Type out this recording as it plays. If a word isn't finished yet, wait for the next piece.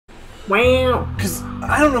Wow. Because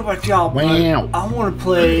I don't know about y'all, but Wow. I want to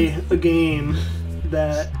play a game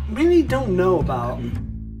that many don't know about.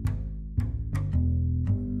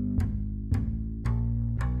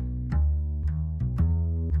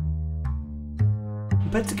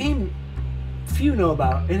 But it's a game few know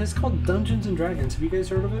about, and it's called Dungeons and Dragons. Have you guys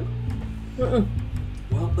heard of it? Mm-mm.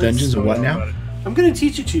 Well, let's Dungeons and start. what now? I'm going to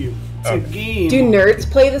teach it to you. It's a game. Do nerds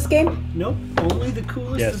play this game? Nope, only the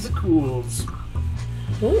coolest Yes. of the cools.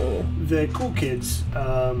 Ooh. The cool kids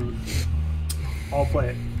all play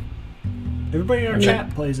it. Everybody in our Okay.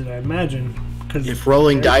 chat plays it, I imagine. Cause If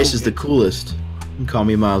rolling they're dice cool is the kids. coolest, you can call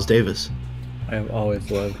me Miles Davis. I have always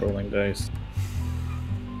loved rolling dice.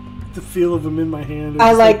 The feel of them in my hand.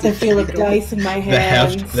 I like the feel of dice in my The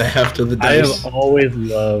hands. heft of the I dice. have always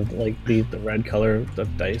loved like the red color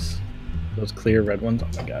of dice, those clear red ones. Oh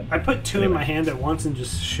my god! I put two in Anyway. my hand at once and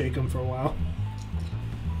just shake them for a while.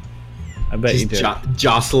 I bet you Just did.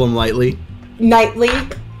 jostle them lightly. Nightly,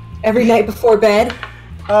 every night before bed.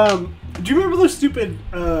 Do you remember those stupid,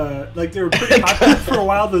 like they were pretty popular for a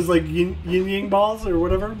while, those like yin yang balls or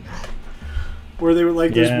whatever? Where they were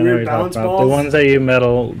like those Yeah, I know what weird you're balance talking about. balls? The ones that you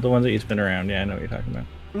metal, the ones that you spin around. Yeah, I know what you're talking about.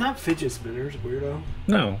 Not fidget spinners, weirdo.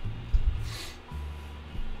 No,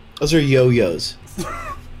 Those are yo-yos.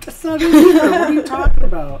 That's not it either. What are you talking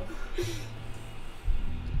about?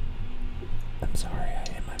 I'm sorry. I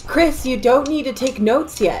am. Chris, you don't need to take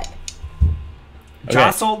notes yet. Okay.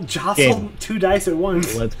 Jostle Game. two dice at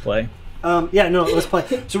once. Let's play. Yeah, no, let's play.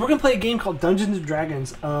 So we're gonna play a game called Dungeons and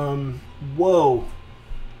Dragons. Whoa.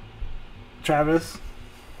 Travis,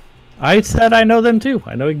 I said I know them too.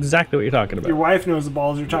 I know exactly what you're talking about. your wife knows the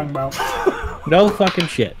balls you're talking about. No fucking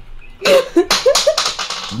shit.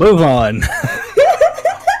 Move on.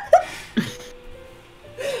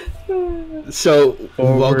 So,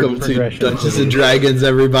 Forward welcome to progression. Dungeons and Dragons,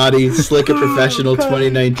 everybody. Slick and Professional Kylie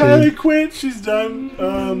 2019. quit. She's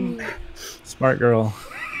done. Smart girl.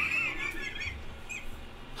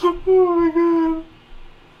 Oh my god.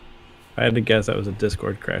 I had to guess that was a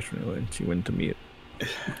Discord crash when she went to mute.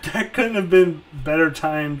 That couldn't have been better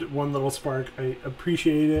timed. One little spark. I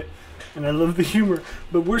appreciate it, and I love the humor.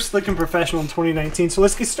 But we're Slick and Professional in 2019, so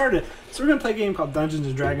let's get started. So we're gonna play a game called Dungeons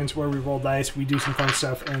and Dragons, where we roll dice, we do some fun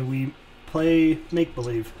stuff, and we play make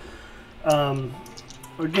believe. Again,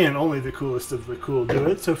 only the coolest of the cool do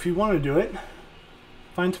it. So if you want to do it,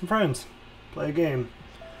 find some friends, play a game.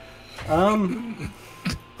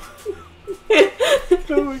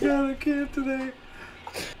 Oh my god, I can't today.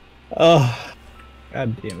 Oh,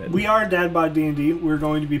 god damn it. We are Dad Bod D&D. We're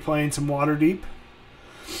going to be playing some Waterdeep.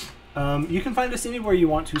 You can find us anywhere you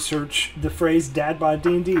want to search the phrase Dad Bod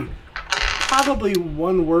D&D. Probably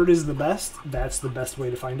one word is the best. That's the best way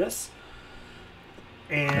to find us.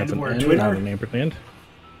 And That's an we're on N, not Twitter. an ampersand.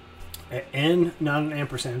 N, not an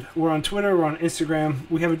ampersand. We're on Twitter. We're on Instagram.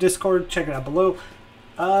 We have a Discord. Check it out below.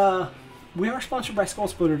 We are sponsored by Skull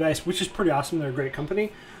Splitter Dice, which is pretty awesome. They're a great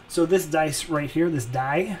company. So this dice right here, this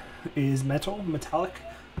die, is metallic,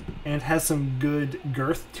 and has some good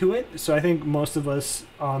girth to it. So I think most of us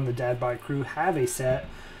on the Dad Bod crew have a set,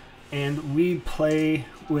 and we play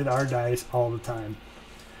with our dice all the time.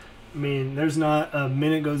 I mean, there's not a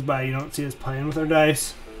minute goes by you don't see us playing with our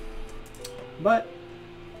dice. But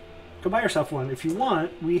go buy yourself one. If you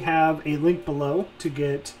want, we have a link below to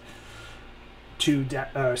get to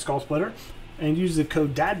Skull Splitter, and use the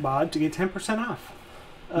code DADBOD to get 10% off.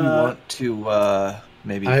 You want to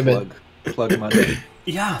maybe I haven't- plug Monday?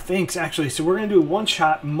 Yeah, thanks, actually. So we're going to do a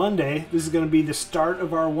one-shot Monday. This is going to be the start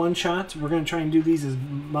of our one-shots. We're going to try and do these as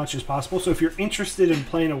much as possible. So if you're interested in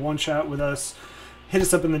playing a one-shot with us, hit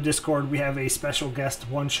us up in the Discord. We have a special guest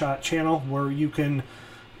one-shot channel where you can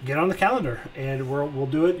get on the calendar, and we'll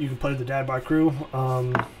do it. You can play the Dad Bod crew.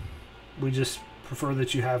 We just prefer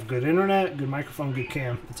that you have good internet, good microphone, good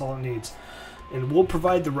cam. That's all it needs. And we'll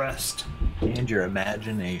provide the rest. And your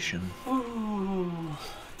imagination. Ooh.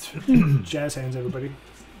 Jazz hands, everybody.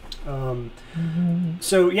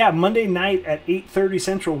 So yeah, Monday night at 8:30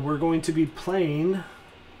 Central, we're going to be playing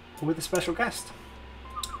with a special guest.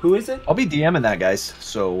 Who is it? I'll be DMing that, guys.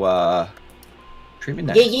 So treat me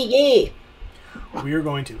nice. Yeah. We are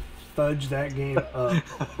going to fudge that game up.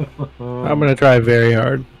 I'm gonna try very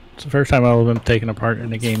hard. It's the first time I've been taking a part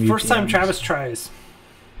in a game. First time UTM. Travis tries.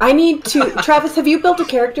 I need to. Travis, have you built a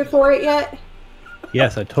character for it yet?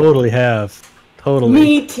 Yes, I totally have. Totally.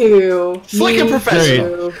 Me too. Slick and Me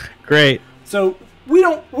Professional. too. Great. So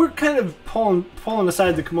we're kind of pulling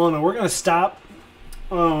aside the kimono. We're gonna stop.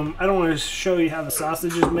 I don't want to show you how the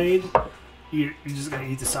sausage is made. You just gotta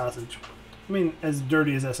eat the sausage. I mean, as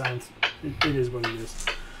dirty as that sounds, it is what it is.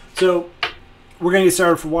 So we're gonna get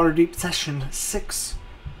started for Waterdeep session 6.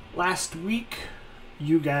 last week,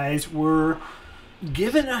 you guys were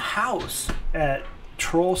given a house at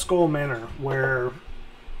Troll Skull Manor where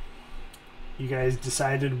you guys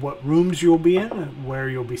decided what rooms you'll be in, where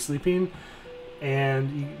you'll be sleeping,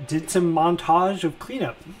 and you did some montage of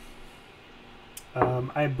cleanup.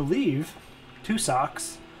 I believe Two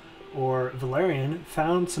Socks or Valerian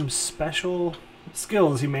found some special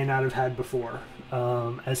skills he may not have had before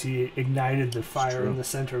as he ignited the fire in the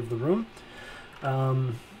center of the room.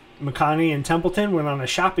 Makani and Templeton went on a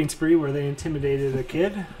shopping spree where they intimidated a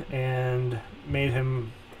kid and made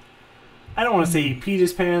him, I don't want to say he peed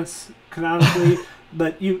his pants canonically,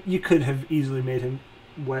 but you could have easily made him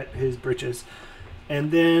wet his britches.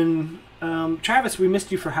 And then Travis, we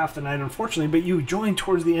missed you for half the night, unfortunately, but you joined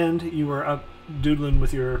towards the end. You were up doodling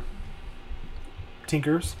with your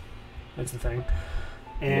tinkers. That's the thing.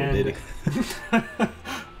 And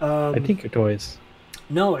I think your toys.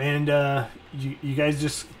 No, and you guys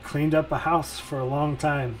just cleaned up a house for a long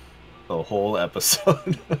time. The whole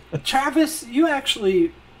episode. Travis, you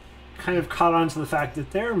actually kind of caught on to the fact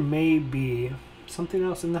that there may be something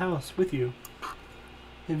else in the house with you.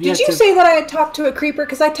 Did you say that I had talked to a creeper?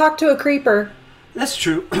 Because I talked to a creeper. That's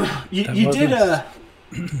true. You did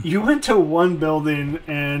you went to one building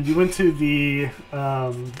and you went to the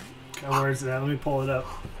where is that? Let me pull it up.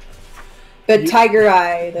 The Tiger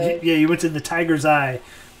Eye. Yeah, you went to the Tiger's Eye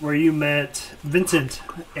where you met Vincent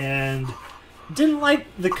and didn't like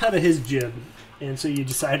the cut of his jib, and so you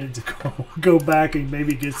decided to go back and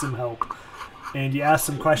maybe get some help. And you asked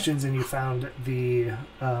some questions and you found the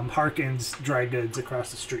Harkins dry goods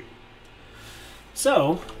across the street.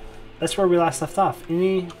 So that's where we last left off.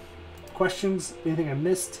 Any questions? Anything I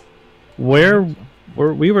missed? Where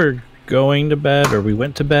we were going to bed, or we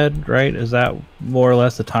went to bed, right? Is that more or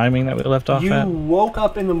less the timing that we left off You at? woke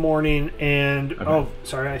up in the morning and... Okay. Oh,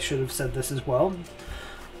 sorry, I should have said this as well.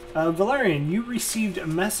 Valerian, you received a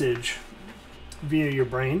message via your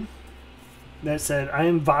brain that said, I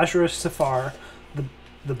am Vajra Safar,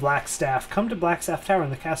 the Black Staff. Come to Blackstaff Tower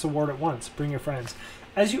in the Castle Ward at once. Bring your friends.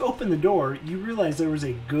 As you open the door, you realize there was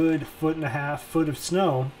a good 1.5 foot of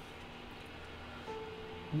snow.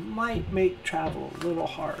 Might make travel a little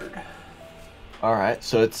hard. All right,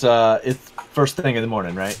 so it's first thing in the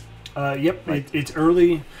morning, right? Yep, it's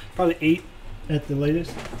early, probably 8 at the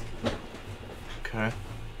latest. Okay.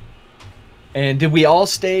 And did we all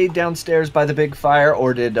stay downstairs by the big fire,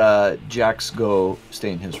 or did Jax go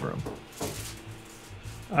stay in his room?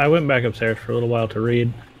 I went back upstairs for a little while to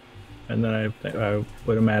read, and then I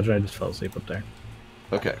would imagine I just fell asleep up there.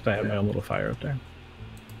 Okay. 'Cause I had my own little fire up there.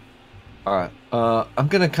 All right. I'm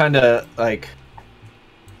gonna kind of like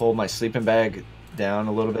hold my sleeping bag down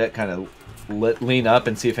a little bit, kind of lean up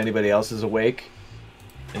and see if anybody else is awake,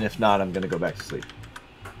 and if not, I'm gonna go back to sleep.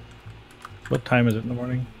 What time is it in the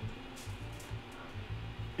morning?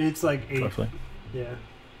 It's like 8. Roughly. Yeah.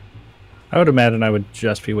 I would imagine I would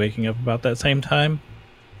just be waking up about that same time,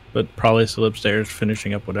 but probably still upstairs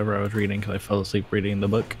finishing up whatever I was reading because I fell asleep reading the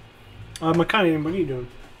book. Makani, what are you doing?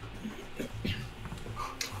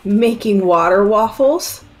 Making water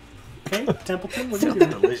waffles. Okay, Templeton, what are you doing?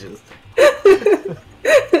 Delicious.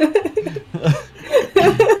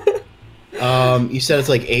 You said it's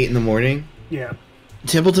like 8 in the morning. Yeah.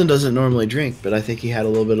 Templeton doesn't normally drink, but I think he had a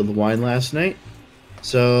little bit of the wine last night.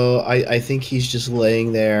 So I think he's just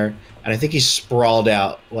laying there, and I think he's sprawled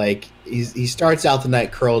out. Like he starts out the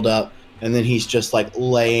night curled up, and then he's just like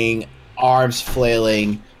laying, arms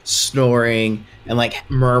flailing, snoring, and like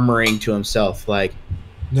murmuring to himself, like,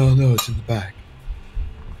 "No, it's in the back.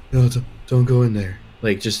 No, don't go in there."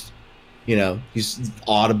 Like just, he's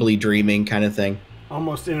audibly dreaming kind of thing.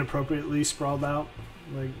 Almost inappropriately sprawled out.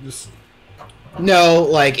 Like, just... No,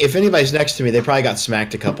 like if anybody's next to me, they probably got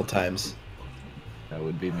smacked a couple times. That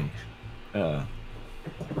would be me.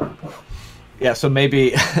 Yeah, so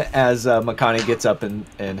maybe as Makani gets up and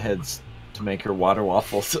heads to make her water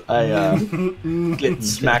waffles, I get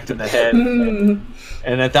smacked in the head.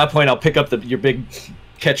 And at that point, I'll pick up your big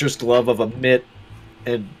catcher's glove of a mitt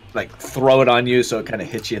and like throw it on you so it kind of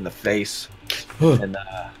hits you in the face. And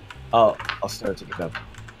I'll start to get up.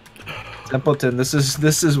 Templeton, this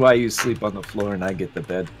is why you sleep on the floor and I get the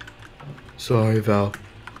bed. Sorry, Val.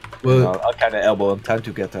 Well, I'll kind of elbow him. Time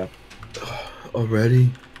to get up.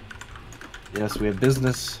 already? Yes, we have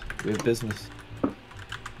business.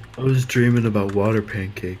 I was dreaming about water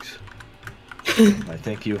pancakes. I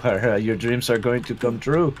think your dreams are going to come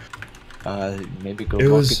true. Maybe go. It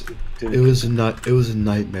was a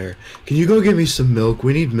nightmare. Can you go get me some milk?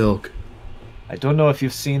 We need milk. I don't know if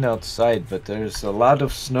you've seen outside, but there's a lot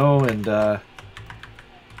of snow and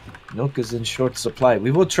milk is in short supply.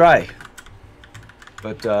 We will try.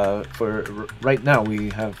 But right now we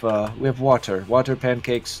have water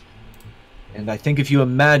pancakes, and I think if you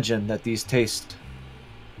imagine that these taste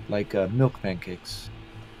like milk pancakes,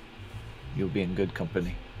 you'll be in good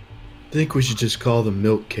company. I think we should just call them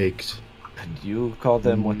milk cakes. And you call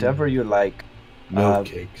them whatever you like. Milk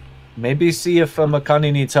cakes. Maybe see if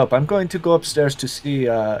Makani needs help. I'm going to go upstairs to see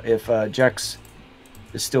if Jax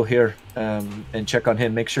is still here, and check on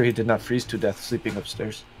him. Make sure he did not freeze to death sleeping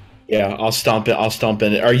upstairs. Yeah, I'll stomp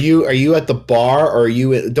in it. Are you at the bar, or are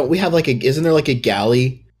you? Don't we have isn't there like a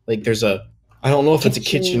galley? Like there's a. I don't know if it's a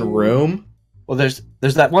kitchen room. Well, there's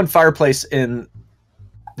that one fireplace in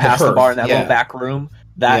past the bar in that little back room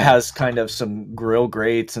that has kind of some grill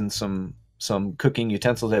grates and some cooking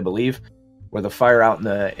utensils, I believe. Where the fire out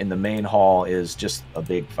in the main hall is just a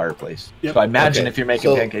big fireplace. Yep. So I imagine if you're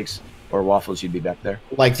making pancakes or waffles, you'd be back there.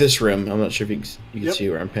 Like this room. I'm not sure if you can see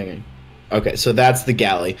where I'm pinging. Okay, so that's the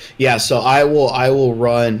galley. Yeah, so I will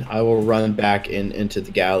run back into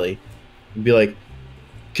the galley and be like,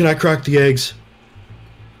 "Can I crack the eggs?"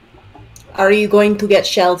 Are you going to get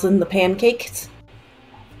shells in the pancakes?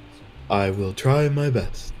 I will try my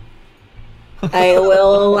best. I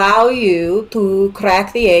will allow you to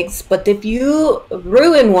crack the eggs, but if you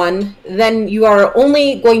ruin one, then you are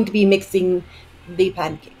only going to be mixing the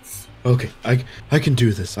pancakes. Okay, I can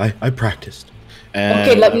do this. I practiced. And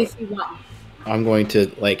okay, let me see one. I'm going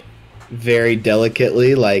to, very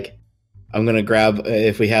delicately, I'm going to grab,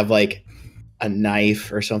 if we have, a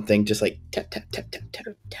knife or something, just, tap, tap, tap, tap, tap,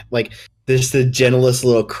 tap. This the gentlest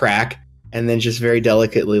little crack, and then just very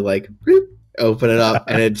delicately, bloop, open it up,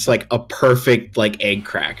 and it's a perfect egg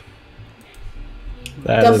crack.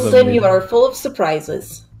 Dumbledore, you are full of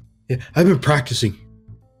surprises. Yeah, I've been practicing.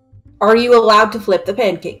 Are you allowed to flip the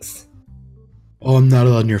pancakes? Oh, I'm not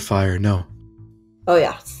allowed near fire, no. Oh,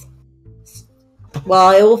 yes.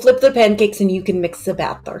 Well, it will flip the pancakes and you can mix the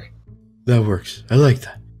batter. That works. I like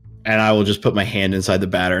that. And I will just put my hand inside the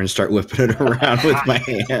batter and start whipping it around with my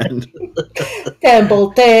hand.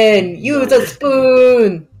 Templeton, use a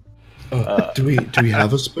spoon. Do we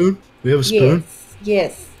have a spoon? We have a spoon?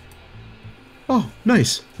 Yes. Oh,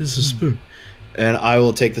 nice. This is a spoon. And I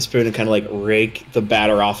will take the spoon and kind of rake the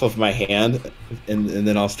batter off of my hand, and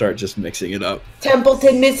then I'll start just mixing it up.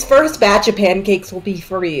 Templeton, this first batch of pancakes will be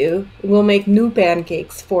for you. We'll make new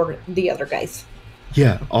pancakes for the other guys.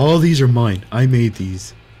 Yeah, all these are mine. I made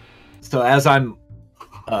these. So as I'm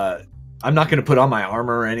not going to put on my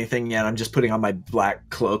armor or anything yet. I'm just putting on my black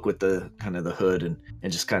cloak with the kind of the hood and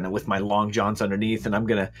just kind of with my long johns underneath, and I'm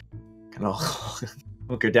going to kind of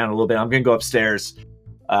hunker down a little bit. I'm going to go upstairs.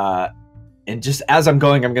 And just as I'm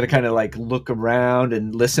going, I'm going to kind of look around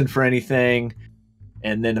and listen for anything,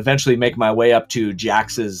 and then eventually make my way up to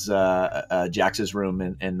Jax's room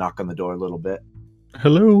and knock on the door a little bit.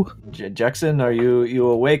 Hello, Jackson. Are you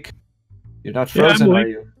awake? You're not frozen, are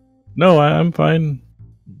you? No, I'm fine.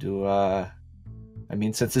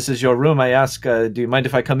 Since this is your room, I ask, do you mind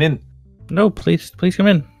if I come in? No, please come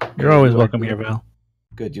in. You're always welcome here, Val.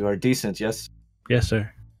 Good. You are decent, yes? Yes,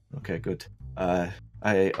 sir. Okay, good.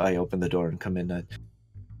 I open the door and come in.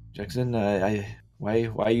 Jackson, why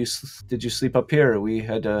did you sleep up here? We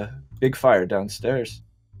had a big fire downstairs.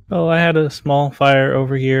 Well, I had a small fire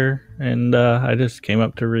over here, and I just came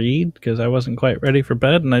up to read because I wasn't quite ready for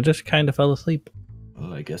bed, and I just kind of fell asleep.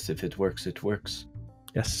 Well, I guess if it works, it works.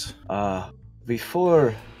 Yes.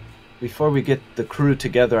 Before we get the crew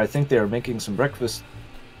together, I think they are making some breakfast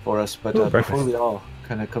for us, but before we all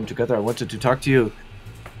kind of come together, I wanted to talk to you.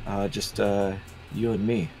 Just you and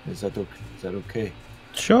me. Is that okay?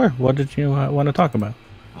 Sure. What did you want to talk about?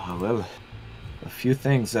 Well, a few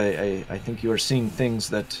things. I think you are seeing things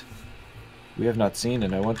that we have not seen,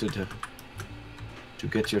 and I wanted to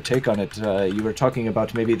get your take on it. You were talking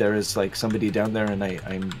about maybe there is somebody down there, and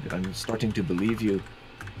I'm starting to believe you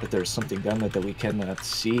that there's something down there that we cannot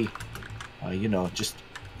see. Just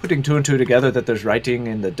putting two and two together, that there's writing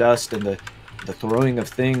in the dust and the throwing of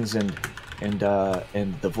things and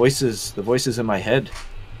the voices in my head.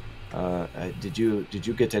 Did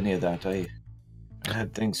you get any of that? I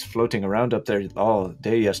had things floating around up there all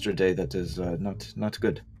day yesterday that is not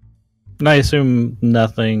good. And I assume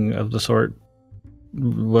nothing of the sort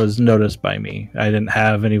was noticed by me. I didn't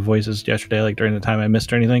have any voices yesterday, during the time I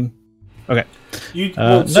missed or anything. Okay.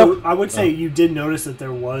 So I would say you did notice that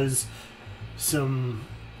there was some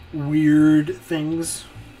weird things.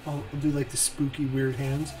 I'll do the spooky weird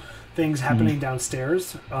hands. Things happening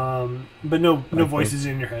downstairs, but no voices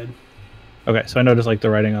in your head. Okay, so I noticed the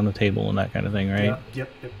writing on the table and that kind of thing, right? Yeah,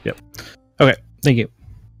 yep. Okay, thank you.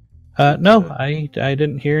 No, I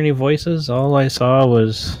didn't hear any voices. All I saw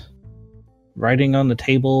was writing on the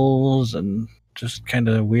tables and just kind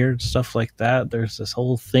of weird stuff like that. There's this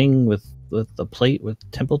whole thing with the plate with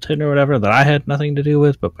Templeton or whatever that I had nothing to do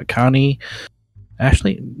with, but Makani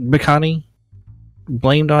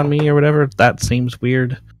blamed on me or whatever. That seems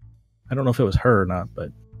weird. I don't know if it was her or not,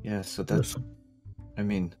 but Yeah, so that's... I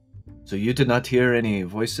mean, so you did not hear any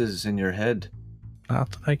voices in your head?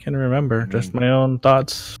 not that I can remember. Just my own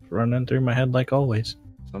thoughts running through my head like always.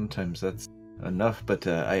 Sometimes that's enough, but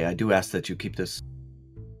I do ask that you keep this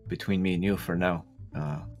between me and you for now.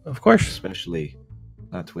 Of course. Especially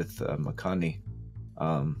not with Makani.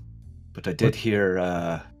 But I did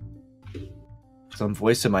hear some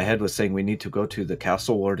voice in my head was saying we need to go to the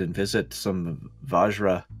castle ward and visit some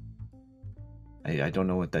Vajra. I don't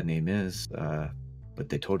know what that name is, but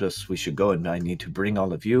they told us we should go, and I need to bring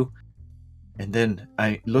all of you. And then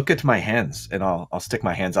I look at my hands, and I'll stick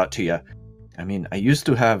my hands out to you. I mean, I used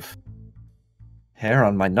to have hair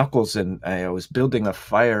on my knuckles, and I was building a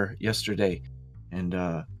fire yesterday, and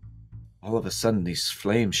all of a sudden these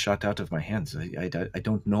flames shot out of my hands. I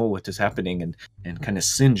don't know what is happening, and kind of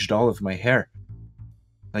singed all of my hair.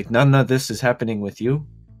 Like, none of this is happening with you?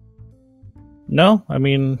 No, I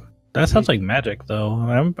mean, that sounds like magic, though.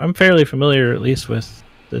 I'm fairly familiar, at least, with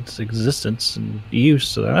its existence and use,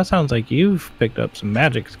 so that sounds like you've picked up some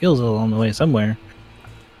magic skills along the way somewhere.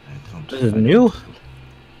 Is it new?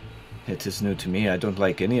 It is new to me. I don't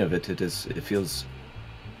like any of it. It feels...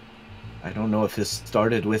 I don't know if this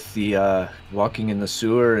started with the walking in the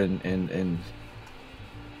sewer and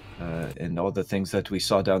all the things that we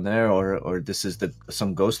saw down there, or this is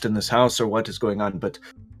some ghost in this house, or what is going on, but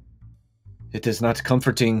it is not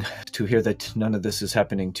comforting to hear that none of this is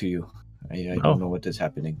happening to you. I don't know what is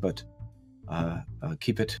happening, but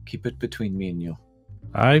keep it between me and you.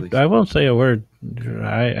 I won't say a word.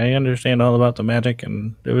 I understand all about the magic,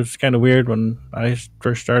 and it was kind of weird when I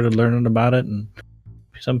first started learning about it, and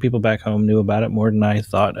some people back home knew about it more than I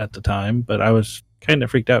thought at the time, but I was kind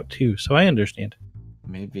of freaked out too, so I understand.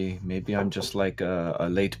 Maybe I'm just like a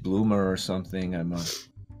late bloomer or something. I'm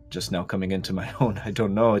just now coming into my own. I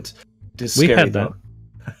don't know. It is scary. We had that.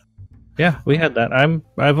 Yeah, we had that.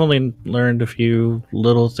 I've only learned a few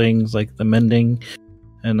little things like the mending,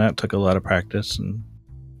 and that took a lot of practice, and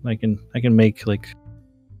I can make like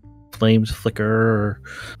flames flicker or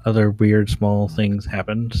other weird small things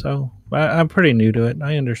happen. So I'm pretty new to it.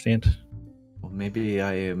 I understand. Well, maybe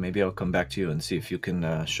I'll come back to you and see if you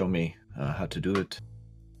can show me how to do it,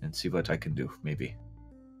 and see what I can do. Maybe.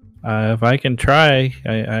 If I can try,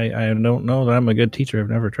 I don't know that I'm a good teacher.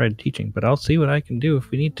 I've never tried teaching, but I'll see what I can do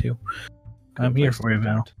if we need to. I'm here for you,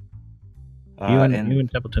 Val. You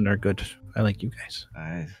and Templeton are good. I like you guys.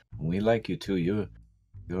 We like you too. You're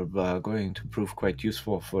going to prove quite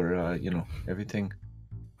useful for everything.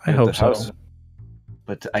 I hope so.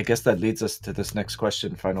 But I guess that leads us to this next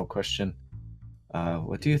question, final question.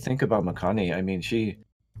 What do you think about Makani? I mean, she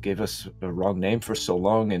gave us a wrong name for so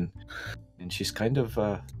long, and she's kind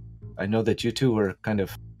of... I know that you two were kind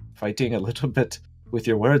of fighting a little bit with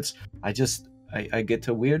your words. I get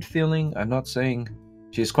a weird feeling. I'm not saying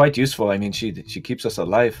she's quite useful. I mean, she keeps us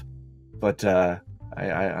alive, but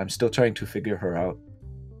I'm still trying to figure her out.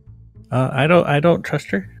 I don't trust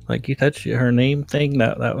her. Like you said, her name thing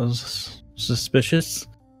that was suspicious.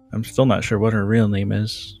 I'm still not sure what her real name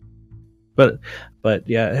is, but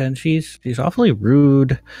yeah, and she's awfully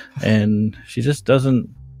rude, and she just doesn't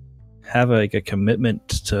have a commitment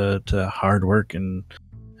to hard work and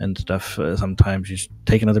stuff. Sometimes she's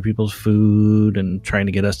taking other people's food and trying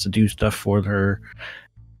to get us to do stuff for her.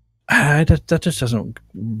 That just doesn't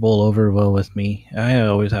roll over well with me. I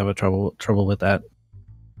always have a trouble with that.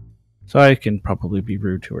 So I can probably be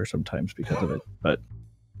rude to her sometimes because of it. But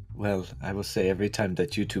well, I will say every time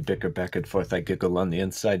that you two bicker back and forth, I giggle on the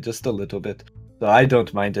inside just a little bit. So I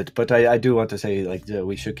don't mind it, but I do want to say, like,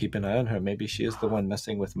 we should keep an eye on her. Maybe she is the one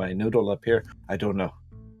messing with my noodle up here. I don't know.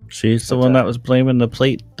 She's the one that was blaming the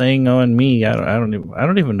plate thing on me. I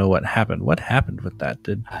don't even know what happened. What happened with that?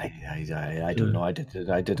 I don't know. I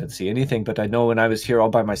didn't see anything, but I know when I was here all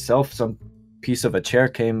by myself, some piece of a chair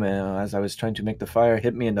came as I was trying to make the fire,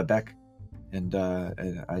 hit me in the back, and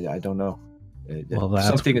I don't know. Well,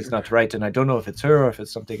 something is not right, and I don't know if it's her or if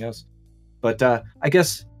it's something else. But I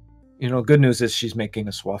guess. Good news is she's making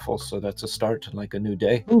us waffles, so that's a start, like a new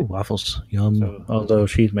day. Ooh, waffles. Yum. So, although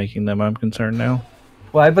she's making them, I'm concerned now.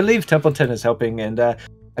 Well, I believe Templeton is helping, and I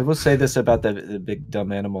will say this about the big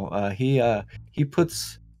dumb animal. He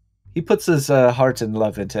puts his heart and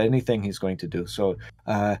love into anything he's going to do. So,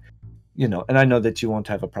 and I know that you won't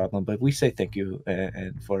have a problem, but we say thank you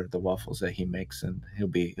and for the waffles that he makes, and he'll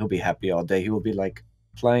be happy all day. He will be like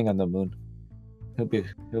flying on the moon.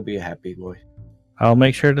 He'll be a happy boy. I'll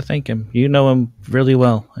make sure to thank him. You know him really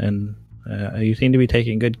well, and you seem to be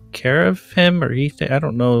taking good care of him, or I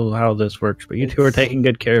don't know how this works, but you two are taking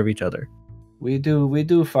good care of each other. We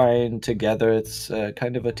do fine together. It's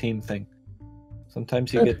kind of a team thing.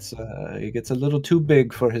 Sometimes he gets a little too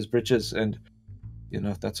big for his britches, and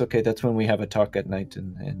that's okay. That's when we have a talk at night,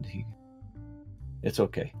 and it's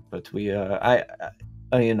okay. But we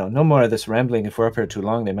no more of this rambling. If we're up here too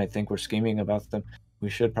long, they might think we're scheming about them. We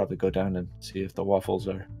should probably go down and see if the waffles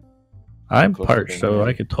are. I'm parched, so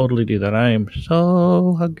I could totally do that. I am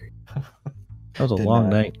so hungry. That was a long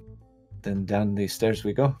night. Then down these stairs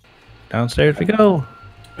we go. Downstairs we go.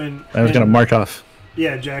 And I was gonna march off.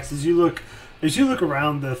 Yeah, Jax. As you look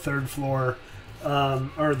around the third floor,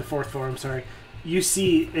 or the fourth floor, I'm sorry. You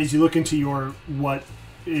see, as you look into what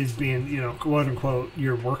is being, quote unquote,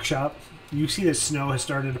 your workshop. You see that snow has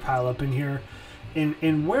started to pile up in here,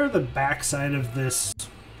 and where the backside of this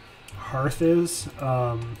hearth is,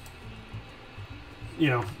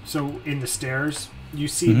 so in the stairs, you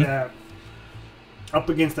see that up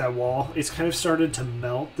against that wall, it's kind of started to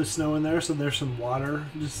melt the snow in there, so there's some water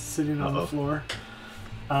just sitting on the floor.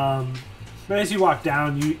 But as you walk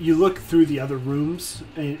down, you look through the other rooms,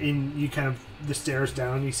 and you kind of, the stairs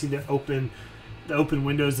down, you see the open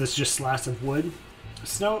windows that's just slats of wood.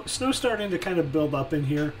 Snow starting to kind of build up in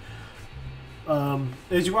here.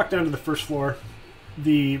 As you walk down to the first floor,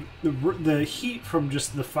 the heat from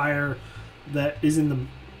just the fire that is in the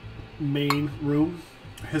main room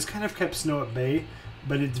has kind of kept snow at bay,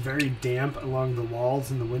 but it's very damp along the walls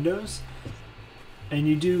and the windows. And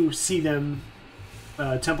you do see them,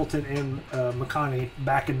 Templeton and Makani,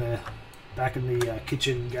 back in the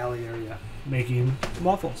kitchen galley area making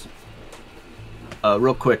waffles.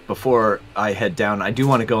 Real quick before I head down, I do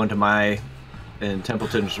want to go in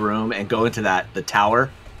Templeton's room and go into the tower,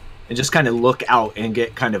 and just kind of look out and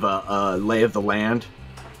get kind of a lay of the land.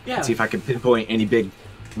 Yeah. And see if I can pinpoint any big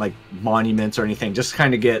monuments or anything. Just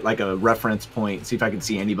kind of get a reference point. See if I can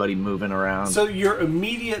see anybody moving around. So your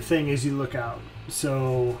immediate thing as you look out.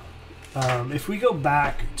 So if we go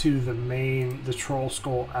back to the Troll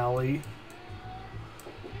Skull Alley.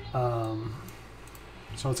 So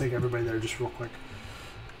I'll take everybody there just real quick.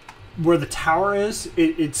 Where the tower is,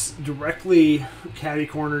 it's directly catty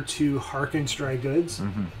corner to Harkin's Dry Goods.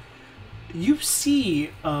 Mm-hmm. You see,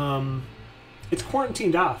 it's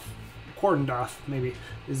cordoned off, maybe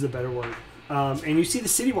is the better word. And you see the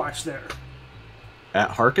City Watch there.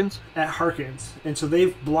 At Harkin's? At Harkin's. And so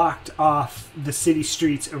they've blocked off the city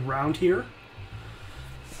streets around here.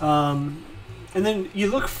 And then you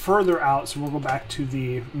look further out, so we'll go back to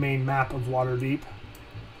the main map of Waterdeep.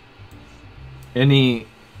 Any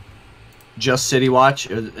just City Watch?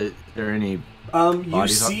 Are there any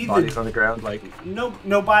bodies on the ground?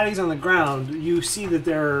 No bodies on the ground. You see that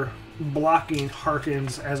they're blocking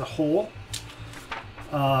Harkins as a whole.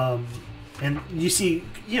 And you see,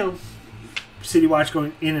 City Watch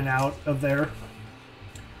going in and out of there.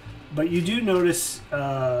 But you do notice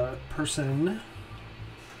a person,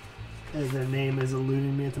 as their name is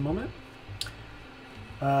eluding me at the moment,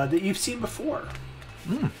 that you've seen before.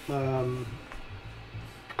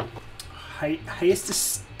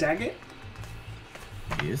 Hyastus Daggett?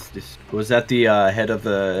 Was that the head of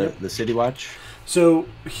the City Watch? So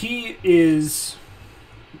he is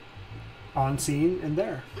on scene and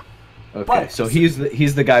there. Okay, but, so he's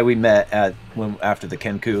the guy we met after the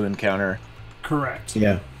Kenku encounter. Correct.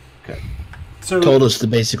 Yeah. Okay. So told us to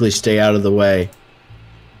basically stay out of the way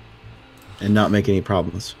and not make any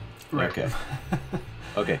problems. Right. Okay.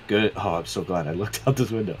 Okay, good. Oh, I'm so glad I looked out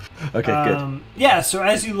this window. Okay, good. Yeah, so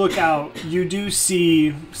as you look out, you do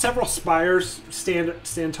see several spires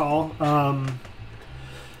stand tall,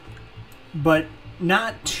 but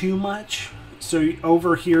not too much. So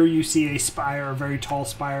over here you see a spire, a very tall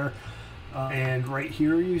spire, and right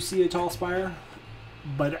here you see a tall spire.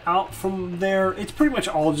 But out from there, it's pretty much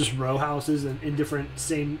all just row houses and in different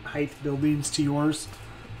same height buildings to yours.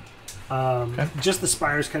 Okay. Just the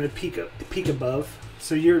spires kind of peak above.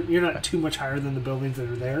 So you're not too much higher than the buildings that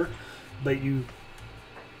are there, but you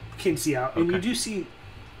can see out. And you do see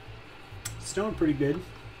snow pretty good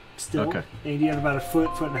still. Okay. And you have about a foot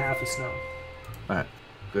and a half of snow. All right.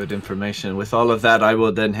 Good information. With all of that, I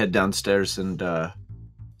will then head downstairs and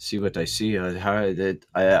see what I see.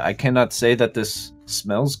 I cannot say that this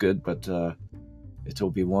smells good, but it will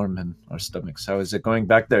be warm in our stomachs. How is it going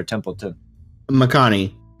back there, Templeton?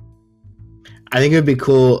 Makani, I think it would be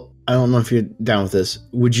cool. I don't know if you're down with this.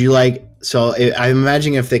 Would you so I'm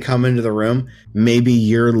imagining if they come into the room, maybe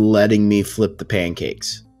you're letting me flip the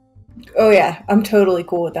pancakes. Oh yeah, I'm totally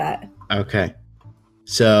cool with that. Okay.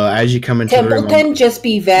 So as you come into the room... Templeton, just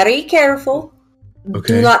be very careful.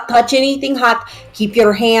 Okay. Do not touch anything hot. Keep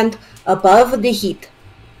your hand above the heat.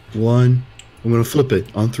 1. I'm gonna flip it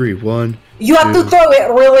on 3. 1. You have to 2. throw it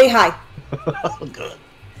really high.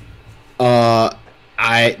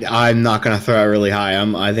 I'm not gonna throw it really high.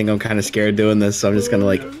 I think I'm kind of scared doing this, so I'm just gonna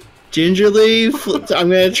like gingerly. I'm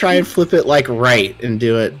gonna try and flip it like right and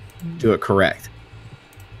do it correct.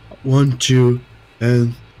 1, 2,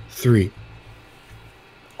 and 3.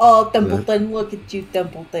 Oh, Templeton, look at you,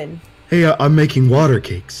 Templeton. Hey, I'm making water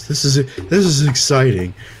cakes. This is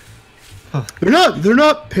exciting. Huh. They're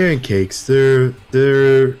not pancakes. They're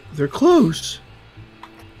close.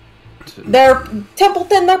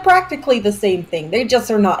 Templeton, they're practically the same thing. They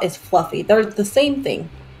just are not as fluffy. They're the same thing.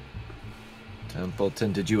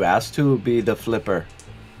 Templeton, did you ask to be the flipper?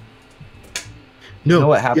 No. You know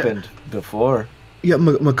what happened before? Yeah,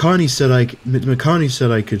 Makani said I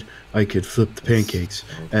could flip the pancakes,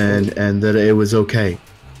 okay. and that it was okay.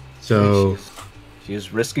 So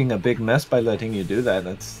she's risking a big mess by letting you do that.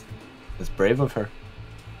 That's brave of her.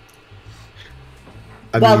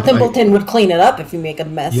 Templeton would clean it up if you make a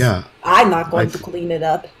mess. Yeah. I'm not going to clean it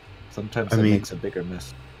up. Sometimes it makes a bigger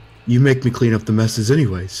mess. You make me clean up the messes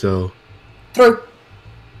anyway, so. True.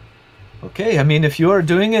 Okay, I mean, if you are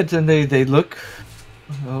doing it and they look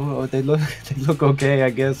okay, I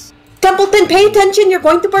guess. Templeton, pay attention! You're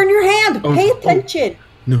going to burn your hand. Pay attention.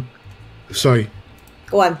 No, sorry.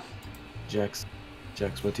 Go on. Jax,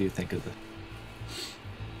 what do you think of this?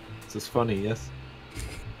 This is funny, yes.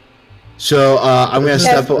 So I'm gonna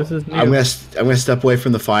step away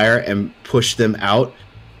from the fire and push them out,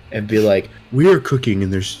 and be like, "We are cooking,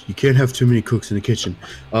 and you can't have too many cooks in the kitchen.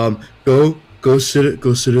 Go sit at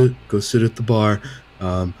the bar.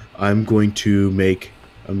 I'm going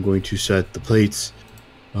to set the plates,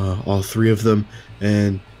 all 3 of them,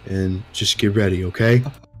 and just get ready, okay?"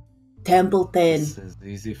 Templeton, this is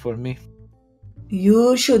easy for me.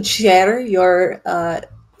 You should share your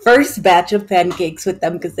first batch of pancakes with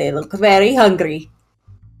them because they look very hungry.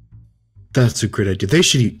 That's a great idea. They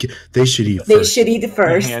should eat first. They should eat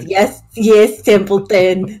first. Yes,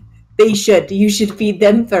 Templeton. They should. You should feed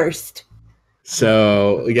them first.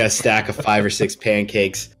 So we got a stack of 5 or 6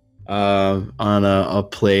 pancakes on a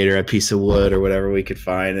plate or a piece of wood or whatever we could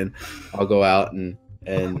find, and I'll go out and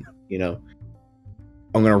I'm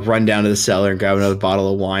gonna run down to the cellar and grab another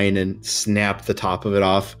bottle of wine and snap the top of it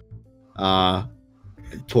off.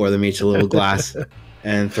 Pour them each a little glass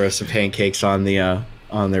and throw some pancakes on their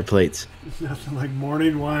plates. Nothing like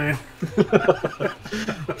morning wine.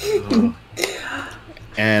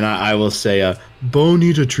 And I will say, Bo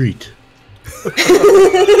need a treat.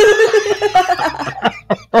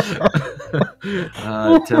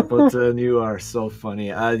 Templeton, you are so funny.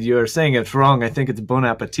 You are saying it wrong. I think it's bon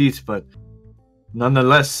appetit, but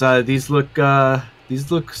nonetheless, these look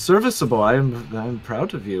serviceable. I'm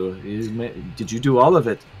proud of you. Did you do all of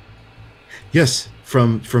it? Yes,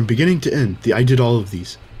 from beginning to end. I did all of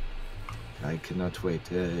these. I cannot wait.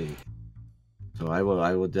 So I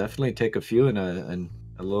will definitely take a few and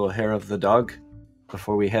a little hair of the dog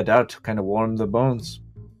before we head out to kind of warm the bones.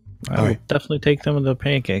 I will definitely take some of the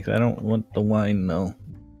pancakes. I don't want the wine though.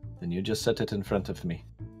 Then you just set it in front of me.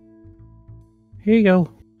 Here you go.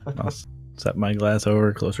 I'll set my glass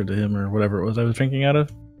over closer to him or whatever it was I was drinking out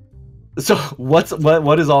of. So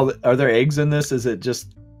what is all? Are there eggs in this? Is it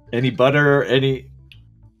just any butter? Any?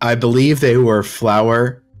 I believe they were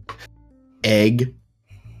flour, egg,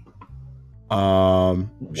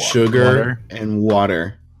 sugar, and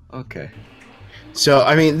water. Okay. So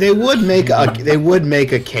I mean, they would make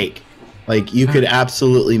a cake. Like you could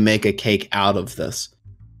absolutely make a cake out of this.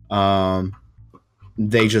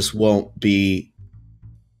 They just won't be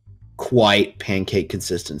quite pancake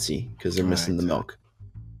consistency because they're missing the milk.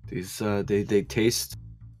 These they taste.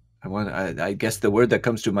 I guess the word that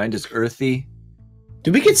comes to mind is earthy.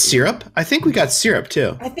 Did we get syrup? I think we got syrup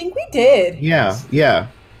too. I think we did. Yeah.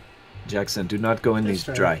 Jackson, do not go in these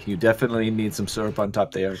dry. You definitely need some syrup on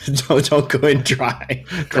top there. Don't go in dry.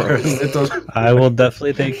 I will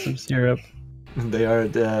definitely take some syrup. They are,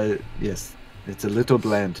 yes. It's a little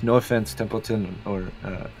bland. No offense, Templeton or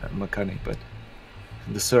Makani, but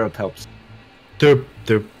the syrup helps. They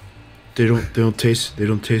don't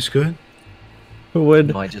taste good. Who would?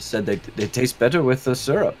 No, I just said they taste better with the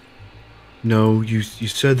syrup. No, you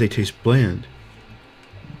said they taste bland.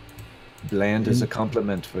 Bland is a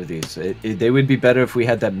compliment for these. They would be better if we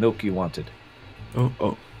had that milk you wanted.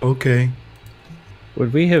 Oh, okay.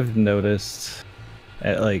 Would we have noticed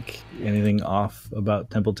anything off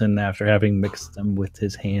about Templeton after having mixed them with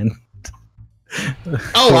his hand?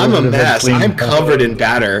 Oh, I'm a Would've been mess. clean. I'm covered in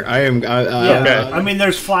batter. I am. Yeah, Okay. I mean,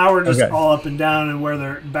 there's flour just Okay. all up and down, and where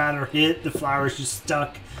the batter hit, the flour is just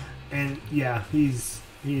stuck. And yeah, he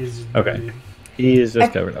is. Okay. He is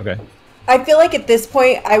just covered. Okay. I feel like at this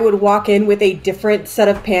point I would walk in with a different set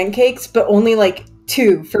of pancakes, but only like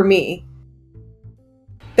 2 for me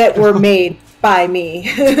that were made by me.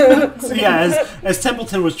 So yeah, as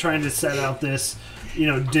Templeton was trying to set out this,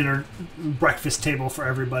 dinner breakfast table for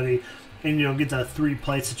everybody, and get the 3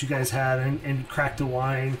 plates that you guys had, and crack the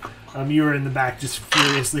wine. You were in the back just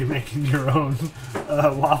furiously making your own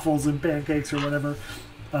waffles and pancakes or whatever.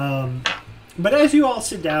 But as you all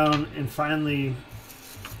sit down and finally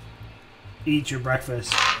eat your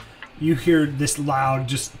breakfast, you hear this loud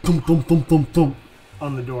just thump, thump, thump, thump, thump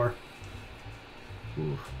on the door.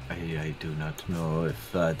 Ooh, I do not know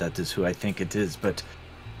if that is who I think it is, but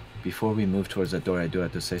before we move towards that door, I do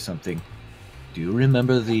have to say something. Do you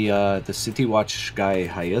remember the City Watch guy,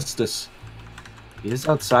 Hyestus? He is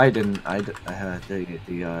outside, and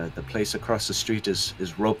the place across the street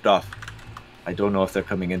is roped off. I don't know if they're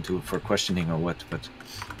coming into for questioning or what, but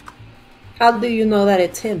How do you know that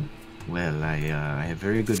it's him? well, I have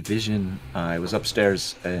very good vision. I was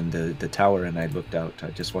upstairs in the tower, and I looked out.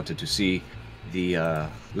 I just wanted to see the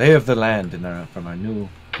lay of the land from our new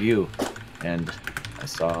view, and I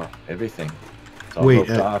saw everything. It's all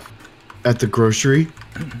roped off. At the grocery.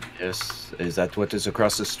 Yes, is that what is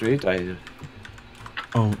across the street?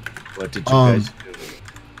 Oh, What did you guys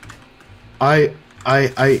do?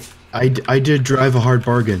 I did drive a hard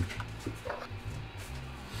bargain.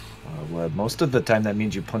 Well, most of the time that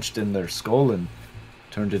means you punched in their skull and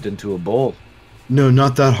turned it into a bowl. No,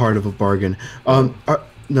 not that hard of a bargain.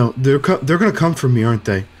 No, they're gonna come for me, aren't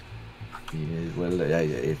they? Yeah, well,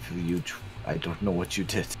 I don't know what you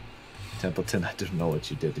did, Templeton. I don't know what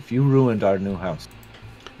you did. If you ruined our new house,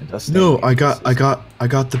 and us No, staying I in got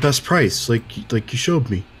this- the best price, like you showed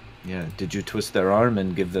me. Yeah, did you twist their arm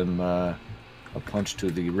and give them a punch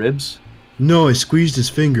to the ribs? No, I squeezed his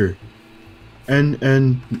finger,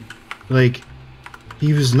 and like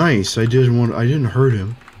he was nice. I didn't hurt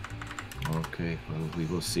him. Okay, well, we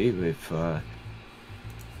will see if I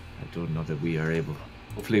don't know that we are able.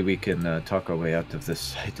 Hopefully, we can talk our way out of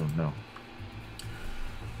this. I don't know.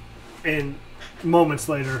 And moments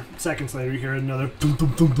later, seconds later, you hear another thump,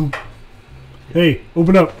 thump, thump, thump. Hey,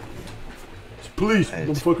 open up! It's police,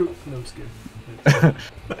 motherfucker. No, I'm just kidding.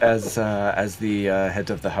 As the head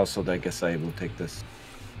of the household, I guess I will take this.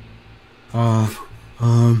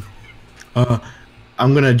 I'm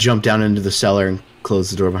gonna jump down into the cellar and close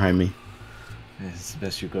the door behind me. It's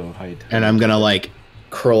best you go hide. And I'm gonna like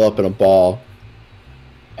curl up in a ball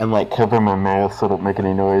and like cover my mouth so I don't make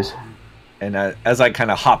any noise. And as I kind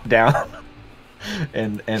of hop down,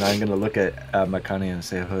 and I'm gonna look at Makani and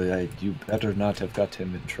say, "Oh, you better not have got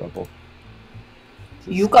him in trouble."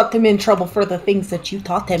 You got him in trouble for the things that you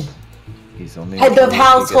taught him. He's only Head of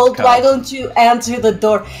household, why don't? don't you answer the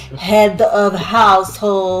door? Head of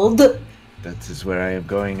household. That is where I am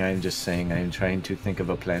going. I'm just saying I'm trying to think of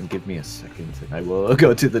a plan. Give me a second, and I will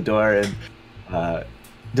go to the door. And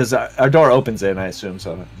does our door opens in? I assume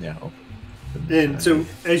so. Yeah. And so,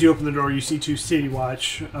 as you open the door, you see 2 City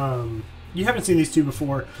Watch. You haven't seen these 2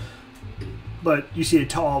 before, but you see a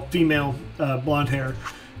tall female, blonde hair,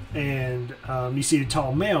 and you see a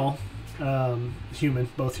tall male, human,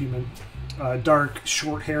 both human, dark,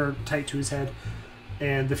 short hair tight to his head.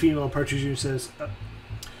 And the female approaches you and says,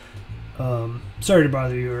 sorry to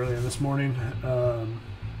bother you early on this morning.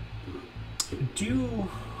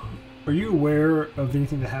 Are you aware of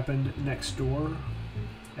anything that happened next door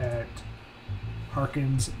at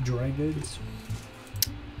Harkin's Dry Goods?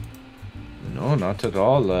 No, not at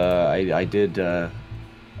all. I did,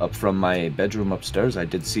 up from my bedroom upstairs, I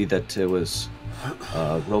did see that it was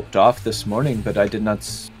roped off this morning, but I did not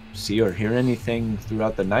see or hear anything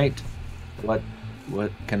throughout the night. What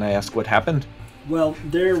can I ask what happened? Well,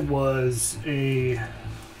 there was I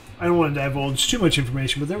don't want to divulge too much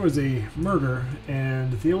information, but there was a murder,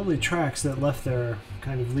 and the only tracks that left there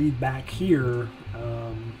kind of lead back here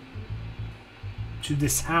to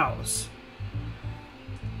this house.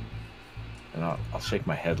 And I'll shake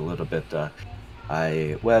my head a little bit.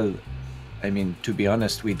 I mean, to be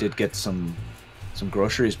honest, we did get some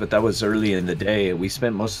groceries, but that was early in the day. We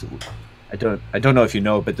spent most. I don't know if you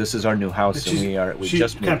know, but this is our new house, and we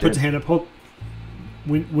just kind of moved puts in. a hand up. Hope.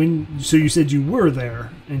 So you said you were there,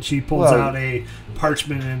 and she pulls out a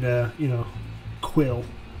parchment and a quill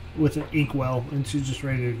with an inkwell, and she's just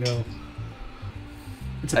ready to go.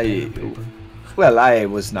 It's a pen and paper. Well, I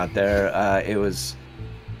was not there. It was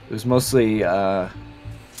mostly,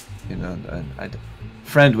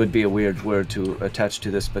 friend would be a weird word to attach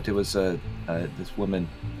to this, but it was this woman.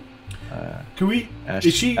 Can we?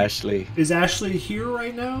 Ashley. Is Ashley here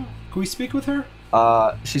right now? Can we speak with her?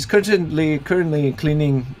 She's currently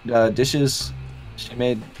cleaning dishes. She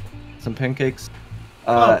made some pancakes.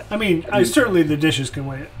 I mean, certainly the dishes can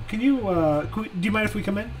wait. Can you? Do you mind if we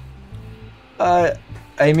come in?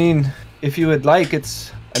 I mean, if you would like,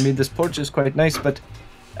 I mean, this porch is quite nice, but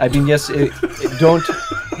I mean, yes, don't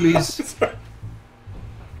please.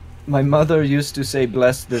 My mother used to say,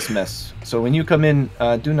 "Bless this mess." So when you come in,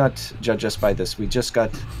 do not judge us by this. We just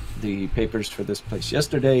got the papers for this place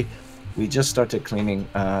yesterday. We just started cleaning,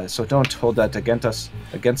 so don't hold that against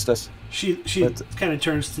us. She kind of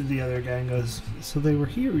turns to the other guy and goes, "So they were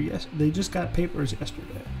here? Yes, they just got papers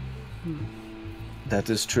yesterday." That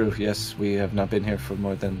is true. Yes, we have not been here for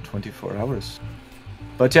more than 24 hours.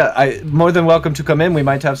 But yeah, I more than welcome to come in. We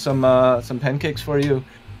might have some pancakes for you,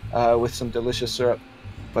 with some delicious syrup.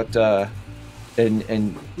 But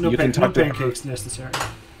and you can talk to pancakes necessary.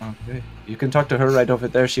 Okay, you can talk to her right over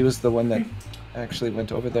there. She was the one that actually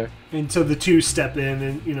went over there. And so the two step in,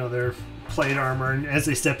 and their plate armor, and as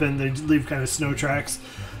they step in, they leave kind of snow tracks.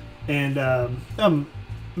 And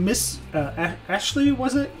Miss Ashley,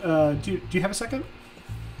 was it? Do you have a second?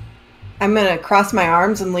 I'm gonna cross my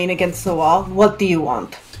arms and lean against the wall. What do you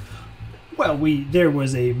want? Well, there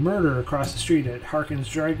was a murder across the street at Harkin's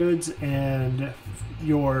Dry Goods, and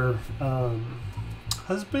your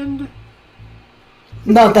husband?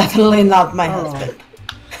 No, definitely not my husband.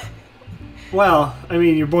 Well, I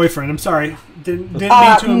mean, your boyfriend. I'm sorry, didn't mean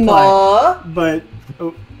to imply, no. But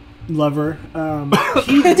lover.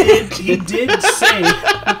 He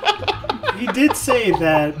did say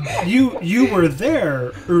that you were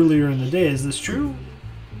there earlier in the day. Is this true?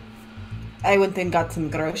 I went and got some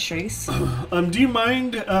groceries. Do you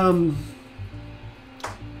mind?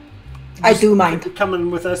 I do mind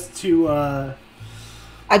coming with us to.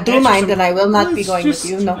 I do mind, and I will not be going with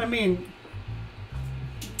you. No. I mean,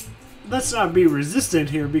 let's not be resistant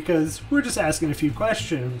here because we're just asking a few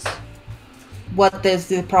questions. What is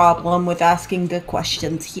the problem with asking the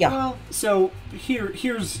questions here? Well, so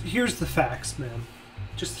here's the facts, ma'am.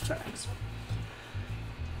 Just the facts.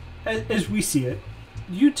 As we see it,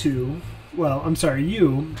 you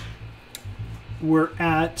were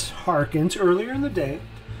at Harkins earlier in the day,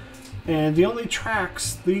 and the only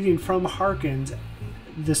tracks leading from Harkins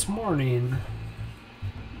this morning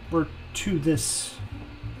were to this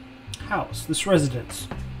house, this residence.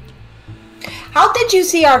 How did you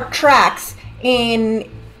see our tracks in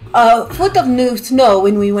a foot of new snow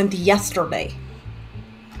when we went yesterday?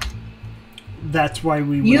 That's why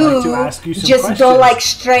we would like to ask you some just questions. don't like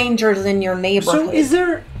strangers in your neighborhood. So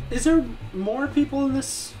is there more people in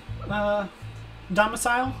this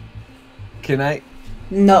domicile? Can I?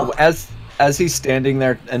 No. As he's standing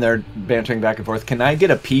there and they're bantering back and forth, can I get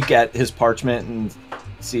a peek at his parchment and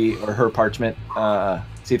see, or her parchment,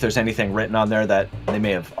 see if there's anything written on there that they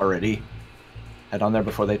may have already had on there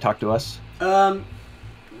before they talk to us?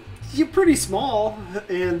 You're pretty small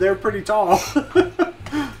and they're pretty tall.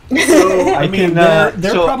 So I mean, they're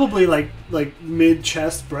probably like mid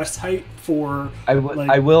chest, breast height for.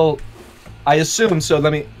 I assume so.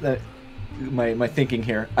 Let me. My thinking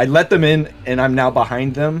here. I let them in, and I'm now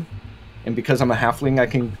behind them, and because I'm a halfling, I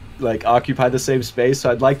can occupy the same space. So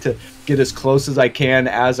I'd like to get as close as I can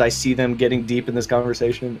as I see them getting deep in this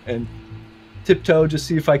conversation and tiptoe, just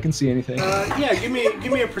see if I can see anything. Yeah, give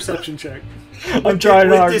me a perception check. I'm trying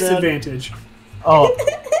with hard. Disadvantage. Man. Oh,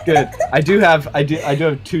 good. I do have 2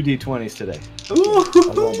 d20s today.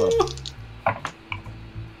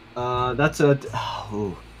 Ooh. That's a.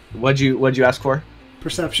 What'd you ask for?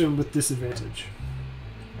 Perception with disadvantage.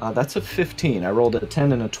 That's a 15. I rolled a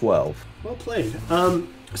 10 and a 12. Well played.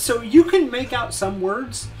 So you can make out some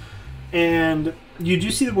words, and you do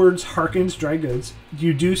see the words Harkins Dry Goods.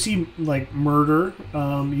 You do see murder.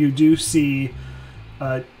 You do see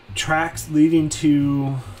tracks leading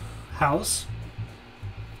to house.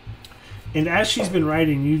 And as she's been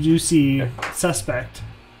writing, you do see suspect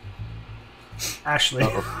Ashley.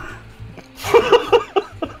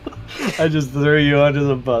 I just threw you under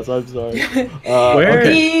the bus. I'm sorry. Where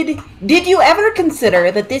did you ever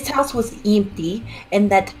consider that this house was empty and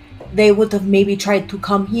that they would have maybe tried to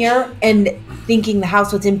come here and thinking the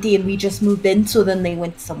house was empty and we just moved in, so then they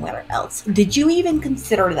went somewhere else? Did you even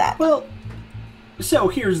consider that? Well, so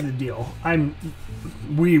here's the deal.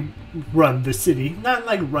 We run the city. Not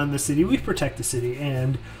run the city. We protect the city,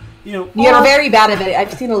 and you're very bad at it.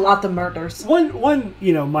 I've seen a lot of murders. One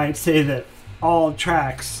might say that all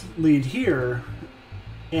tracks lead here,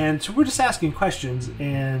 and so we're just asking questions,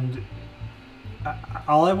 and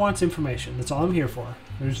all I want is information. That's all I'm here for.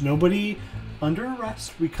 There's nobody under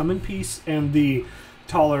arrest. We come in peace. And the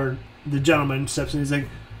gentleman steps in. He's like,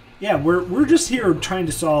 yeah, we're just here trying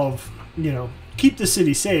to solve, keep the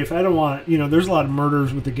city safe. I don't want, there's a lot of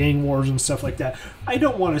murders with the gang wars and stuff like that. I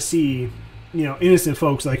don't want to see, innocent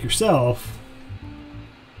folks like yourself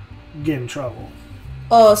get in trouble.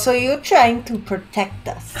 Oh, so you're trying to protect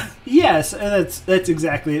us? Yes, and that's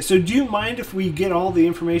exactly it. So, do you mind if we get all the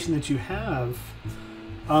information that you have?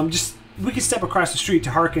 We could step across the street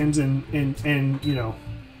to Harkins and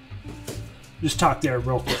just talk there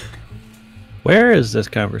real quick. Where is this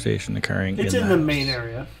conversation occurring? It's in the main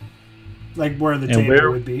area, like where the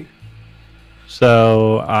table would be.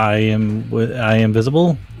 So I am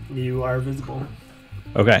visible. You are visible.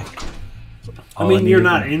 Okay. I mean, you're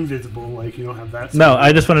not invisible. Like you don't have that. No,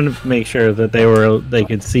 I just wanted to make sure that they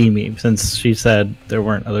could see me, since she said there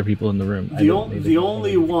weren't other people in the room. The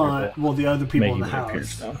only one, well, the other people in the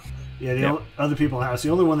house. Yeah, the other people in the house. The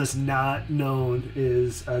only one that's not known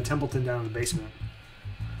is Templeton down in the basement.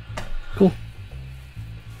 Cool.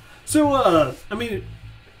 So, I mean,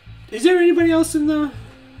 is there anybody else in the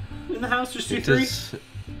house? Just you three?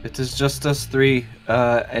 It is just us three.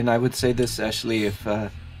 And I would say this, Ashley, if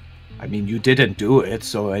you didn't do it,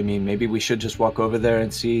 so I mean, maybe we should just walk over there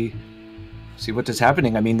and see what is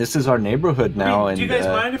happening. I mean, this is our neighborhood now. Do you guys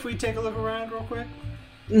mind if we take a look around real quick?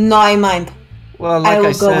 No, I mind. Well, like I will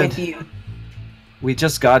go said, with you. we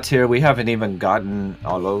just got here. We haven't even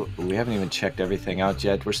we haven't even checked everything out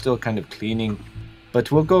yet. We're still kind of cleaning,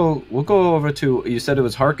 but we'll go over to. You said it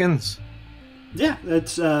was Harkins. Yeah,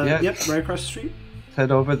 that's yep, right across the street.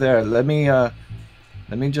 Head over there. Let me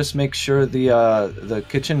just make sure the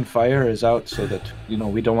kitchen fire is out, so that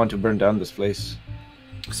we don't want to burn down this place.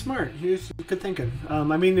 Smart. Good thinking.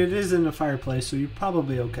 I mean, it is in a fireplace, so you're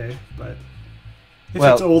probably okay. But if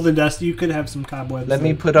it's old and dusty, you could have some cobwebs. Let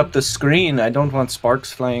me put up the screen. I don't want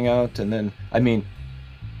sparks flying out. And then, I mean,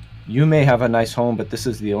 you may have a nice home, but this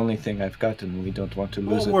is the only thing I've got, and we don't want to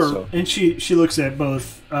lose it. So. And she looks at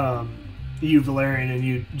both you, Valerian, and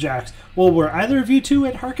you, Jax. Well, were either of you two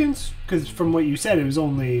at Harkins? Because from what you said, it was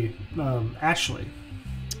only Ashley.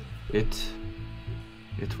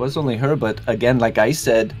 It was only her, but again, like I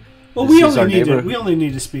said, well, we only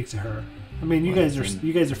need to speak to her. I mean, you guys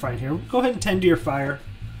are fine here. Go ahead and tend to your fire.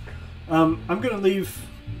 I'm gonna leave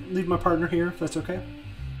my partner here, if that's okay.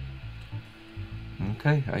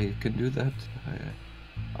 Okay, I can do that.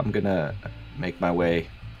 I'm gonna make my way.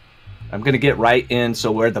 I'm gonna get right in,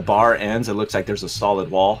 so where the bar ends, it looks like there's a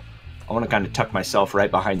solid wall. I want to kind of tuck myself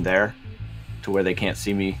right behind there, to where they can't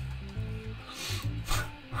see me.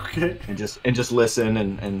 Okay. And just listen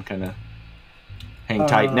and kind of hang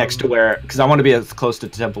tight next to because I want to be as close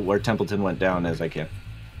to where Templeton went down as I can.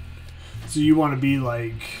 So you want to be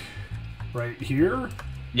like right here?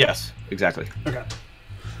 Yes, exactly. Okay.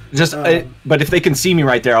 Just, but if they can see me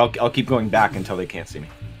right there, I'll keep going back until they can't see me.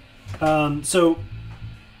 So,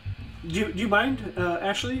 do you mind,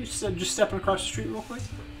 Ashley, just stepping across the street real quick?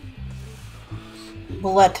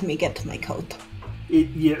 Let me get to my coat.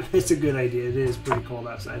 Yeah, it's a good idea. It is pretty cold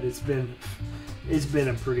outside. It's been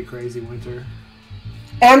a pretty crazy winter.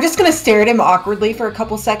 And I'm just gonna stare at him awkwardly for a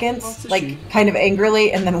couple seconds, kind of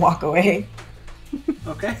angrily, and then walk away.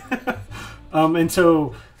 Okay. And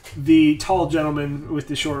so the tall gentleman with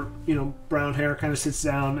the short, brown hair kind of sits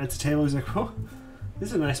down at the table. He's like, "Oh, this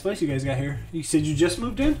is a nice place you guys got here. You said you just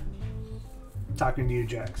moved in?" Talking to you,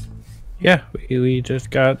 Jax. Yeah, we just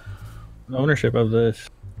got ownership of this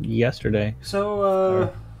yesterday.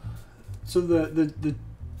 So, so the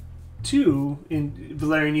two in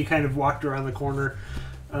Valerian, you kind of walked around the corner.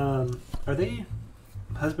 Are they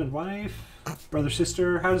husband, wife, brother,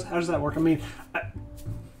 sister? How does that work? I mean,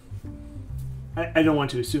 I don't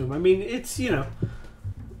want to assume. I mean, it's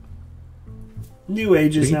new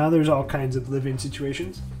ages now. There's all kinds of living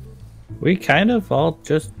situations. We kind of all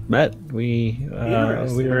just met. We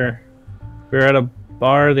were at a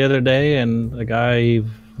bar the other day, and a guy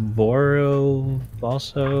Volo,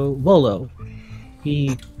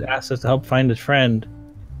 he asked us to help find his friend.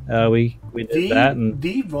 We did that. And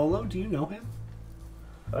the Volo, do you know him?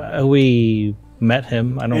 We met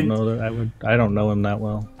him. I don't know him that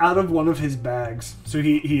well. Out of one of his bags, so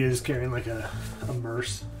he is carrying like a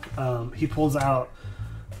merce. He pulls out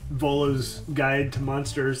Volo's Guide to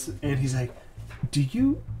Monsters, and he's like, "Do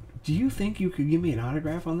you think you could give me an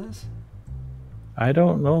autograph on this?" I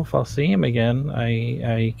don't know if I'll see him again.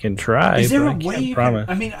 I can try. Is there but a I way can't you promise.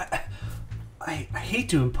 can? I mean, I hate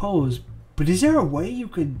to impose, but is there a way you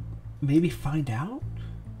could maybe find out?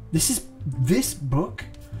 This book,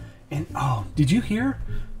 and did you hear?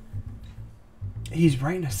 he's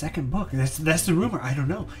writing a second book. That's the rumor. I don't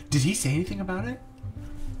know. Did he say anything about it?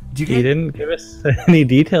 He didn't give us any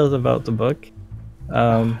details about the book.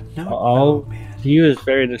 No, man. He was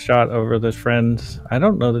very distraught over this friend. I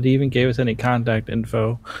don't know that he even gave us any contact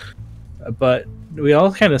info, but we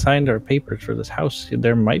all kind of signed our papers for this house.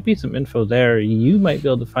 There might be some info there. You might be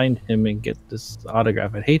able to find him and get this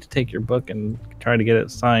autograph. I'd hate to take your book and try to get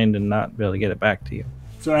it signed and not be able to get it back to you.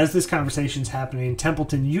 So as this conversation's happening,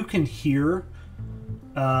 Templeton, you can hear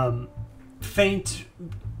faint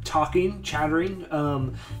talking, chattering.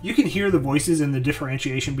 You can hear the voices and the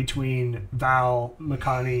differentiation between Val,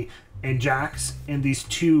 Makani, and Jax, and these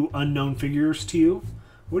two unknown figures to you.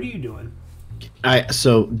 What are you doing?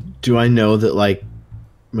 So do I know that like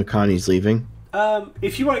Makani's leaving?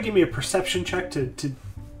 If you want to give me a perception check to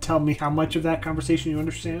tell me how much of that conversation you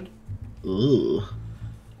understand. Ooh.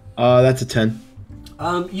 That's a 10.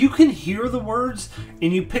 You can hear the words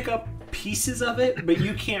and you pick up pieces of it, but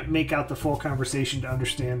you can't make out the full conversation to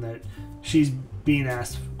understand that she's being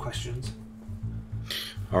asked questions.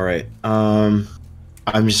 All right. I'm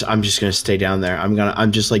just gonna stay down there.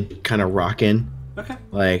 I'm just like kind of rocking. Okay.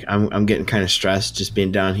 Like I'm getting kind of stressed just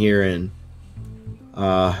being down here and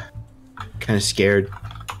kind of scared.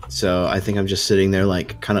 So I think I'm just sitting there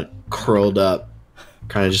like kind of curled up,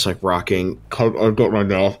 kind of just like rocking. I've got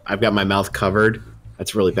my mouth covered.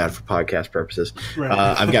 That's really bad for podcast purposes. Right.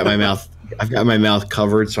 I've got my mouth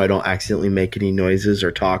covered so I don't accidentally make any noises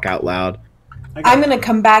or talk out loud. I'm going to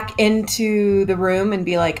come back into the room and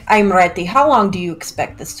be like, I'm ready. How long do you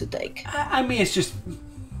expect this to take? I mean, it's just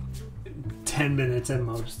 10 minutes at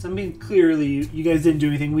most. I mean, clearly, you guys didn't do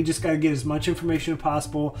anything. We just got to get as much information as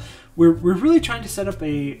possible. We're really trying to set up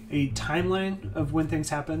a timeline of when things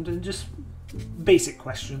happened and just basic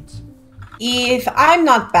questions. If I'm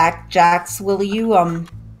not back, Jax, will you,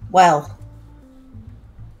 well,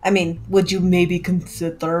 I mean, would you maybe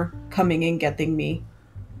consider coming and getting me?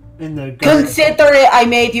 And the guard, Consider it, I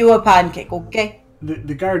made you a pancake, okay?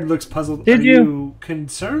 the guard looks puzzled. Did Are you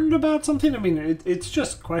concerned about something? I mean, it's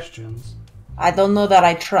just questions. I don't know that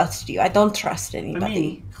I trust you. I don't trust anybody. I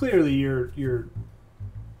mean, clearly you're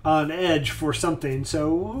on edge for something,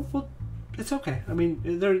 so well, it's okay. I mean,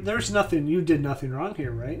 there's nothing. You did nothing wrong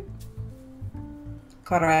here, right?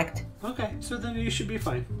 Correct. Okay, so then you should be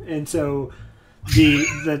fine. And so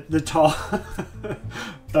the tall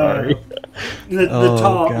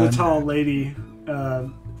the tall lady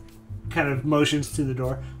kind of motions to the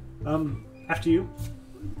door. After you.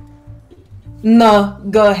 No,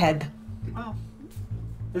 go ahead. Well,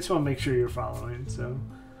 I just want to make sure you're following. So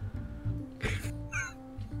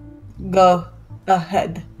Go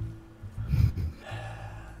ahead.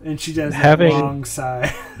 and she does that Having- long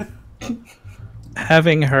sigh.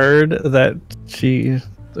 Having heard that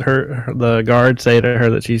the guard say to her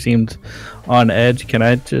that she seemed on edge, can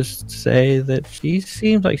I just say that she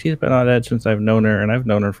seems like she's been on edge since I've known her, and I've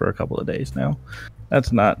known her for a couple of days now.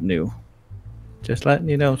 That's not new. Just letting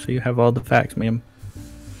you know so you have all the facts, ma'am.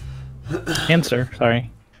 And sir, sorry.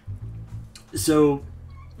 So,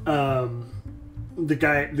 the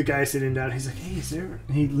guy sitting down, he's like, "Hey, is there?"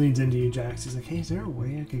 He leans into you, Jax. He's like, "Hey, is there a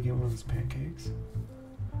way I could get one of those pancakes?"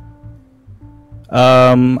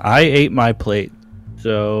 I ate my plate.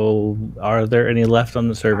 So, are there any left on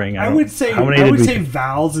the serving? I would say how many I did would we- say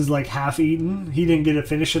Val's is like half eaten. He didn't get to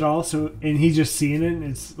finish it all, so and he's just seeing it. And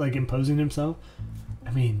it's like imposing himself. I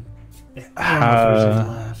mean, I don't know if there's any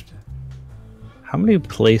left. How many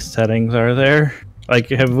place settings are there? Like,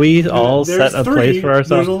 have we all There's set a three. place for ourselves?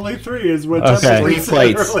 There's only 3, is what Okay. Justin 3 said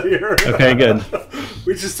plates. earlier. Okay, good.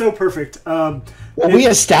 Which is so perfect. Well, we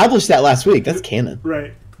established that last week. That's canon.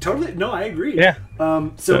 Right. Totally. No, I agree. Yeah.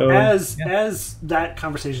 So So, as that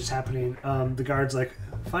conversation's happening, the guard's like,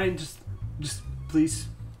 "Fine, just please,"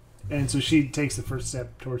 and so she takes the first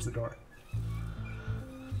step towards the door.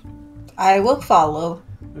 I will follow.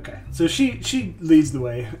 Okay. So she leads the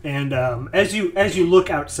way, and as you look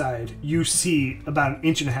outside, you see about 1.5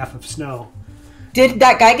 inches of snow. Did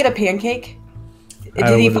that guy get a pancake?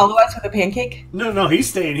 Did he would- follow us with a pancake? No, he's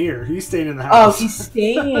staying here. He's staying in the Oh, house. he's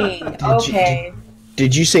staying. Okay.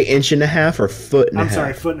 Did you say 1.5 or foot and a I'm half?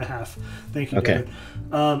 sorry, 1.5 feet. Thank you, Okay.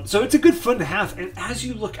 David. So it's a good 1.5 feet, and as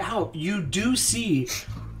you look out, you do see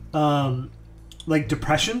like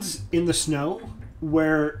depressions in the snow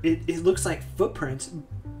where it looks like footprints,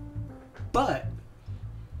 but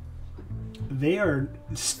they are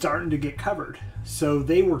starting to get covered. So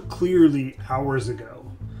they were clearly hours ago.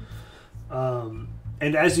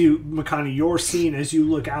 And as you, Makani, you're seeing, as you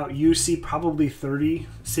look out, you see probably 30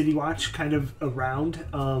 City Watch kind of around,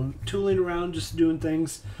 tooling around, just doing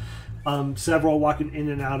things. Several walking in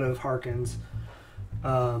and out of Harkins.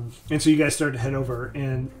 And so you guys start to head over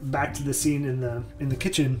and back to the scene in the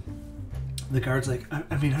kitchen. The guard's like,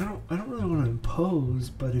 I mean, I don't really want to impose,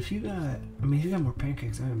 but if you got more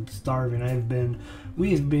pancakes, I am starving.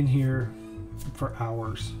 We have been here for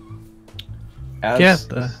hours.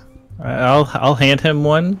 I'll hand him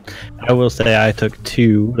one. I will say I took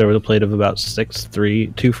 2. There was a plate of about 6,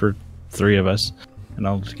 2 for 3 of us, and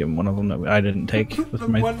I'll just give him one of them that I didn't take with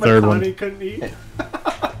my one third one. Couldn't eat.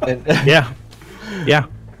 And Yeah.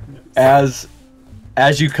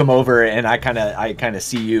 As you come over and I kind of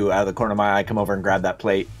see you out of the corner of my eye come over and grab that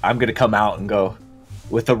plate, I'm gonna come out and go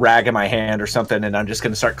with a rag in my hand or something, and I'm just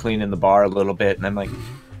gonna start cleaning the bar a little bit, and I'm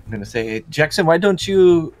gonna say, hey, Jackson, why don't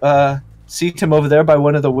you seat him over there by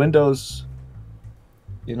one of the windows,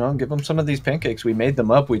 and give him some of these pancakes. We made them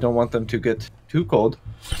up. We don't want them to get too cold.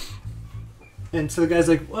 And so the guy's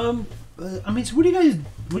like, so what are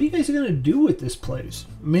you guys gonna do with this place?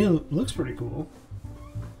 I mean, it looks pretty cool.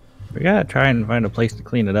 We gotta try and find a place to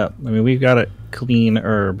clean it up. I mean, we've got it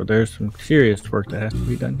cleaner, but there's some serious work that has to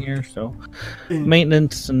be done here. So, And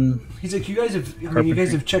maintenance and he's like, you guys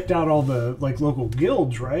have checked out all the local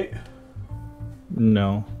guilds, right?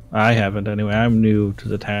 no, I haven't anyway. I'm new to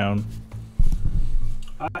the town.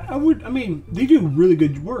 They do really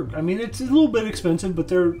good work. I mean, it's a little bit expensive, but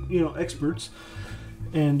they're experts.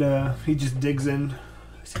 And he just digs in.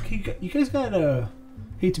 He's like, you guys got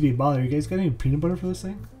hate to be bothered. You guys got any peanut butter for this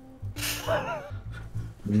thing?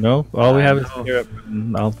 No, all we have is syrup.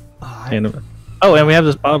 And I'll hand it. Oh, and we have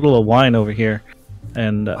this bottle of wine over here.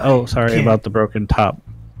 And sorry can't- about the broken top.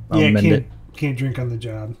 I'll mend it. Can't drink on the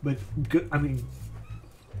job, but good. I mean,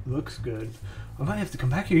 looks good. I might have to come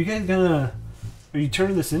back here. You guys are you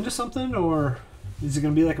turning this into something, or is it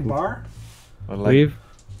gonna be like a bar? We've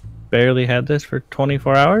barely had this for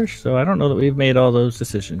 24 hours, so I don't know that we've made all those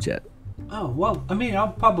decisions yet. Oh, well, I mean, I'll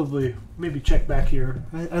probably maybe check back here.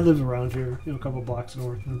 I live around here, a couple blocks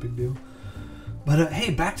north, no big deal. But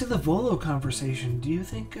hey, back to the Volo conversation. Do you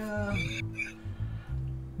think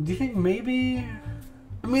maybe?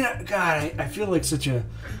 I mean, God, I feel like such a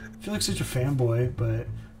fanboy, but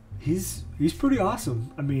he's pretty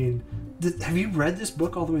awesome. I mean, have you read this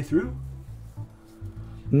book all the way through?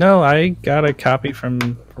 No, I got a copy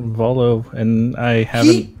from Volo, and I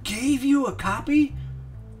haven't. He gave you a copy?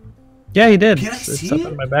 Yeah, he did. Can I It's see up it?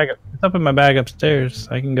 in my bag. It's up in my bag upstairs.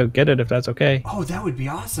 I can go get it if that's okay. Oh, that would be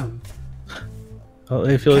awesome. Well,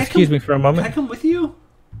 if you'll Can I excuse come- me for a Can moment. I come with you?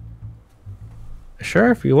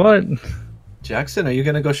 Sure, if you want. Jackson, are you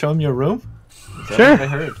gonna go show him your room? Is that Sure. what I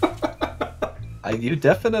heard. You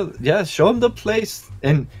definitely, show him the place,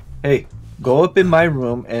 and hey, go up in my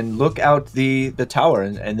room and look out the tower,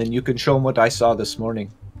 and then you can show him what I saw this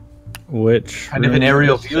morning. Which Kind of an room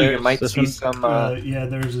aerial is view. You this? might This see one? some. Yeah,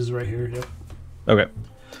 theirs is right here. Yep. Okay.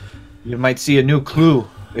 You might see a new clue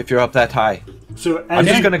if you're up that high. So I'm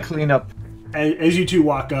just gonna clean up. as you two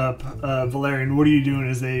walk up, Valerian, what are you doing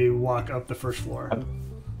as they walk up the first floor?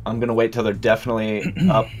 I'm gonna wait till they're definitely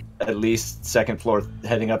up at least second floor,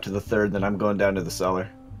 heading up to the third. Then I'm going down to the cellar.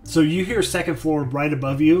 So you hear second floor right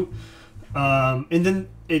above you, and then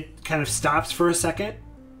it kind of stops for a second.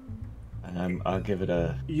 And I'll give it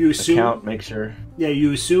a You assume, count, make sure. yeah,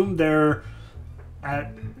 you assume they're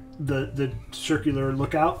at the circular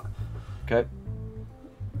lookout. Okay.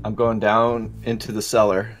 I'm going down into the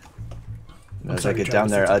cellar. As I sorry, get down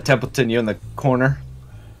Travis, there, Templeton, you in the corner.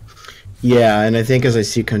 Yeah, and I think as I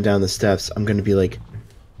see you come down the steps, I'm gonna be like,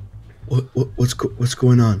 what's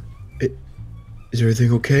going on? Is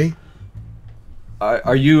everything okay?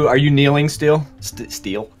 Are you kneeling still?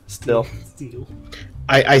 Still. Steel.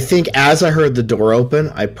 I think as I heard the door open,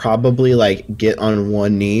 I probably get on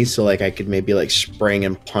one knee so I could maybe spring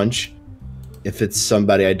and punch if it's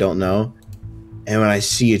somebody I don't know. And when I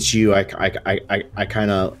see it's you, I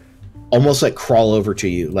kind of almost crawl over to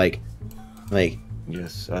you, like.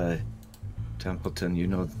 Yes, Templeton, you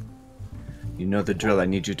know the drill. I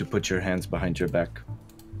need you to put your hands behind your back.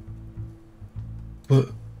 What?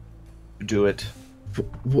 Do it.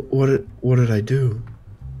 What did I do?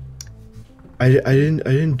 I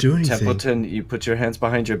didn't do anything. Templeton, you put your hands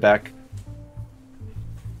behind your back.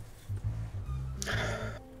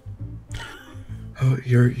 Oh,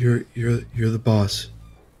 you're the boss.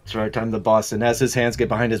 That's right, I'm the boss. And as his hands get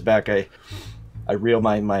behind his back, I reel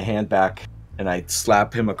my hand back and I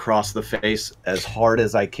slap him across the face as hard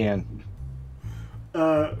as I can.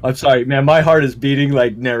 I'm sorry, man. My heart is beating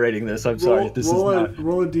narrating this. I'm sorry. This is not.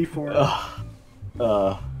 Roll a d4.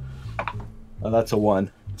 Oh, that's a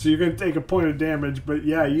 1. So you're gonna take a point of damage, but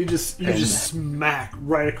yeah, you just smack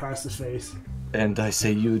right across the face. and I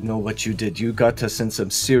say, you know what you did. You got us in some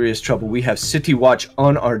serious trouble. We have City Watch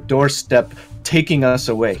on our doorstep, taking us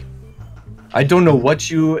away. I don't know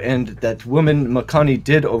what you and that woman Makani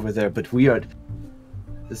did over there, but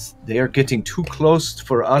they are getting too close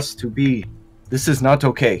for us to be. This is not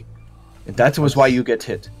okay. And that was why you get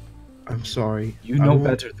hit. I'm sorry. You know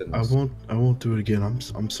better than this. I won't do it again.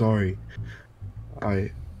 I'm sorry.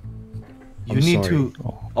 You need to.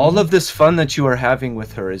 All of this fun that you are having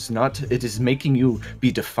with her is not. It is making you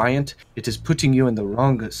be defiant. It is putting you in the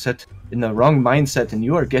wrong mindset, and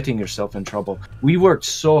you are getting yourself in trouble. We worked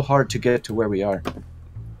so hard to get to where we are.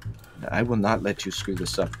 I will not let you screw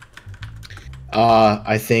this up.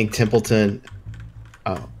 I think Templeton.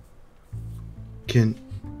 Can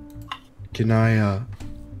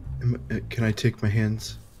I take my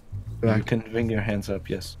hands back? You can bring your hands up,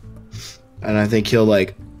 yes. And I think he'll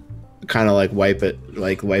kind of wipe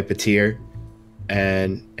a tear,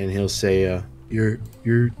 and he'll say, You're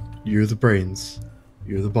the brains.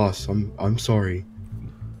 You're the boss. I'm sorry.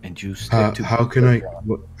 And you stick to. How can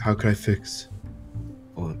I fix?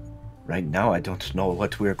 Well, right now I don't know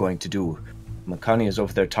what we're going to do. Makani is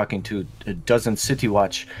over there talking to a dozen City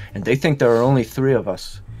Watch, and they think there are only 3 of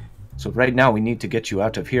us. So right now we need to get you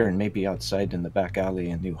out of here and maybe outside in the back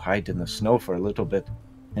alley, and you hide in the snow for a little bit,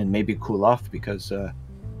 and maybe cool off because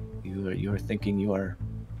you are thinking you are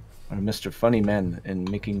Mr. Funny Man and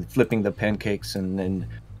flipping the pancakes and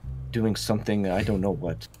doing something. I don't know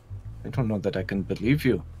what. I don't know that I can believe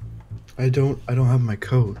you. I don't have my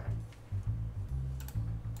coat.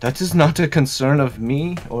 That is not a concern of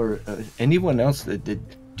me or anyone else. Do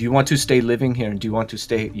you want to stay living here? And do you want to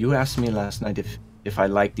stay? You asked me last night if I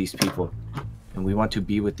like these people, and we want to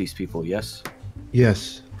be with these people. Yes.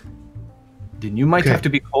 Yes. Then you might have to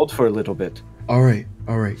be cold for a little bit. All right.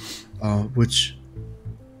 Where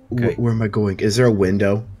am I going? Is there a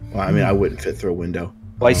window? Well, I mean, I wouldn't fit through a window.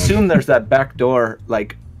 Well, I assume there's that back door,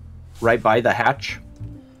 right by the hatch.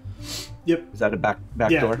 Yep. Is that a back door?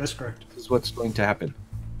 Yeah, that's correct. This is what's going to happen.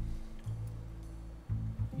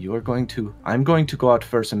 I'm going to go out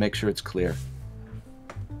first and make sure it's clear.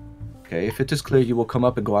 Okay, if it is clear, you will come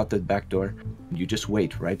up and go out the back door. You just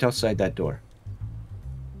wait right outside that door.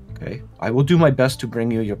 Okay, I will do my best to bring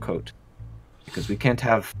you your coat. Because we can't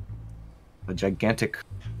have a gigantic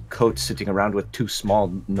coat sitting around with 2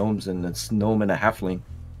 small gnomes and a gnome and a halfling.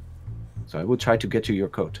 So I will try to get you your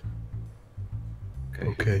coat.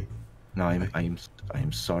 Okay. No, I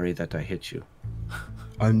am sorry that I hit you.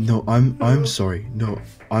 I'm sorry. No,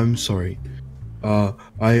 I'm sorry.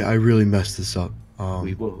 I really messed this up.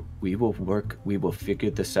 We will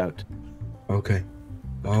figure this out. Okay.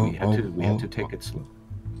 But we have to take it slow.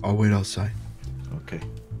 I'll wait outside. Okay.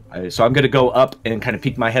 So I'm gonna go up and kind of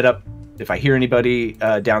peek my head up. If I hear anybody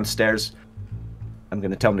downstairs, I'm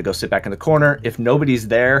gonna tell him to go sit back in the corner. If nobody's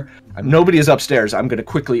there, nobody is upstairs, I'm gonna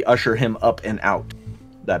quickly usher him up and out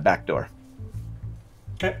that back door.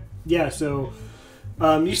 Okay. Yeah. So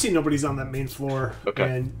you see nobody's on that main floor,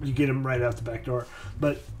 okay, and you get him right out the back door.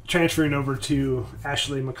 But transferring over to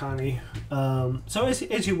Ashley Makani. So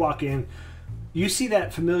as you walk in, you see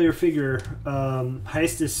that familiar figure,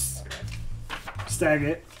 Hystus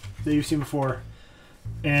Staggett, that you've seen before.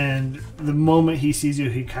 And the moment he sees you,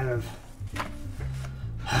 he kind of...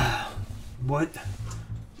 What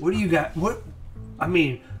do you got? What? I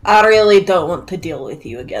mean... I really don't want to deal with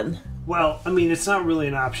you again. Well, I mean, it's not really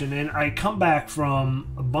an option. And I come back from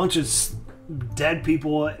a bunch of dead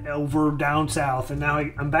people over down south, and now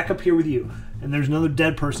I'm back up here with you. And there's another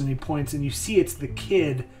dead person. He points, and you see it's the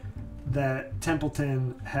kid that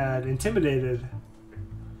Templeton had intimidated.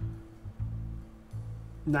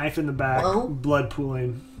 Knife in the back, blood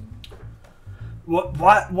pooling.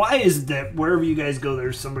 Why is it that wherever you guys go,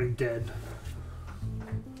 there's somebody dead?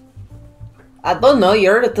 I don't know.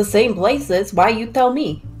 You're at the same places. Why you tell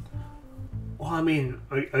me? Well, I mean,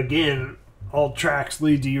 again, all tracks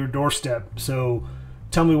lead to your doorstep. So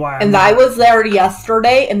tell me why. I was there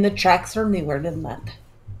yesterday, and the tracks are newer than that.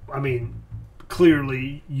 I mean,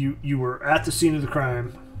 clearly you were at the scene of the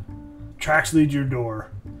crime. Tracks lead to your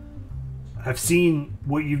door. I've seen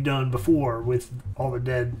what you've done before with all the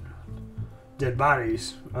dead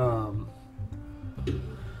bodies.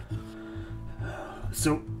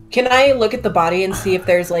 So can I look at the body and see if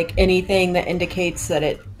there's anything that indicates that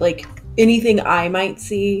it anything I might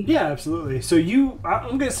see? Yeah, absolutely. So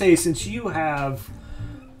I'm gonna say, since you have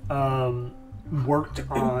worked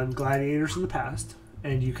on gladiators in the past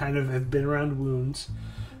and you kind of have been around wounds,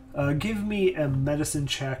 give me a medicine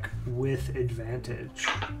check with advantage.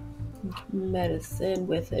 Medicine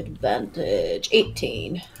with advantage.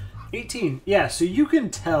 18. 18. Yeah, so you can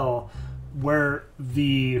tell where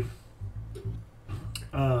the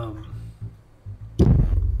Whoa.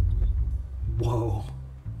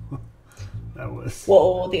 That was...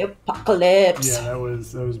 Whoa, the apocalypse. Yeah, that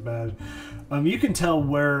was bad. You can tell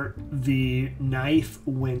where the knife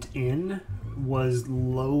went in was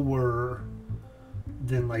lower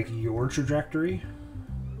than, like, your trajectory.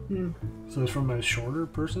 So it's from a shorter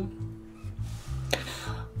person?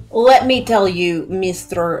 Let me tell you,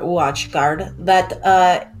 Mr. Watchguard,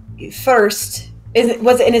 that first...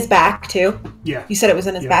 Was it in his back, too? Yeah. You said it was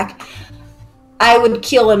in his back? I would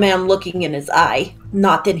kill a man looking in his eye,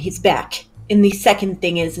 not in his back. And the second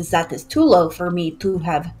thing is that it's too low for me to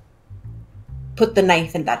have put the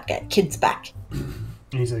knife in that kid's back. And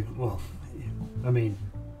he's like, well, I mean,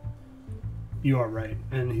 you are right.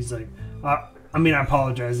 And he's like, I mean, I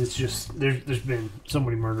apologize. It's just, there's been so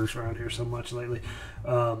many murders around here so much lately.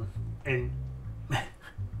 And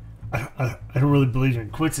I don't really believe in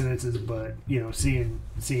coincidences, but, you know, seeing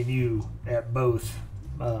you at both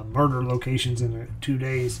murder locations in 2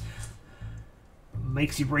 days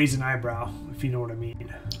makes you raise an eyebrow, if you know what I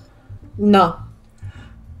mean. No.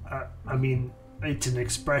 I mean, it's an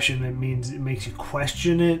expression that means it makes you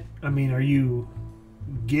question it. I mean, are you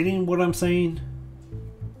getting what I'm saying?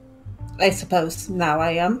 I suppose now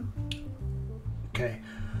I am. Okay.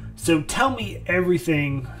 So tell me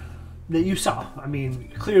everything that you saw. I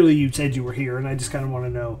mean, clearly you said you were here, and I just kind of want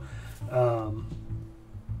to know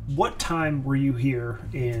what time were you here,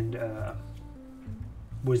 and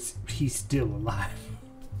was he still alive?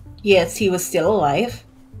 Yes, he was still alive.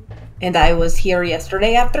 And I was here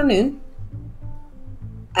yesterday afternoon.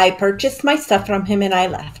 I purchased my stuff from him and I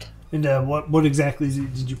left. And what exactly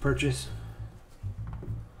did you purchase?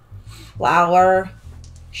 Flour,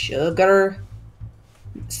 sugar,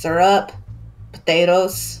 syrup,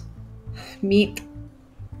 potatoes, meat.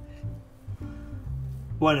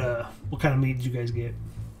 What kind of meat did you guys get?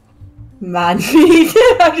 Man meat.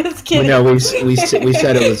 I'm just kidding. No, we said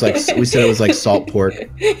it was like salt pork.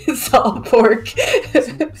 Salt pork.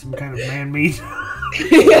 Some kind of man meat.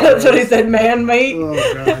 Yeah, that's what he said. Man meat.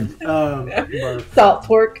 Oh god. Salt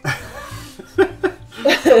pork.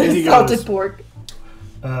 Salted pork.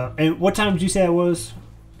 And what time did you say it was?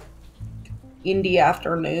 In the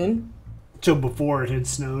afternoon. So before it had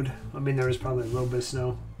snowed. I mean, there was probably a little bit of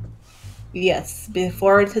snow. Yes,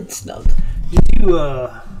 before it had snowed.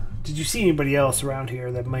 Did you see anybody else around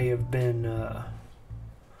here that may have been,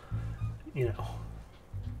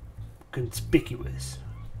 conspicuous?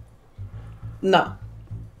 No.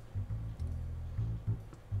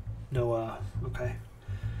 No, okay.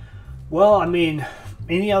 Well, I mean,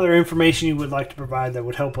 any other information you would like to provide that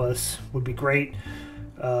would help us would be great.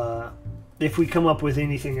 If we come up with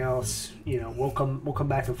anything else, we'll come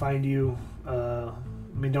back and find you. I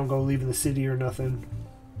mean, don't go leaving the city or nothing.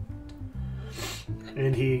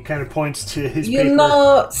 And he kind of points to his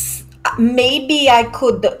paper. Maybe I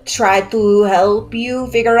could try to help you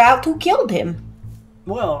figure out who killed him.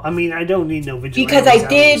 Well, I mean, I don't need no vigilantes Because I out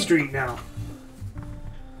did- on the street now.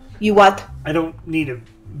 You what? I don't need a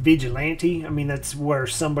vigilante. I mean, that's where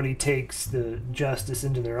somebody takes the justice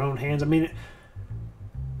into their own hands. I mean,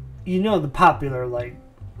 the popular, like,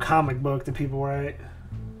 comic book that people write?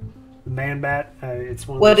 The Man-Bat? It's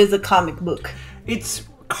one of What those- is a comic book? It's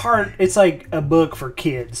like a book for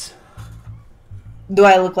kids. Do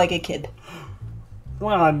I look like a kid?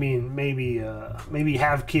 Well, I mean, maybe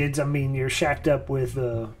have kids. I mean, you're shacked up with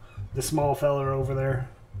the small fella over there.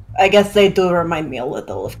 I guess they do remind me a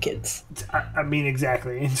little of kids. I mean,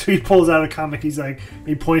 exactly. And so he pulls out a comic.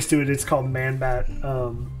 He points to it. It's called Man-Bat.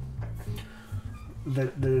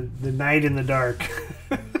 The Night in the Dark.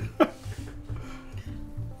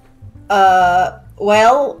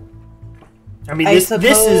 Well, I mean, this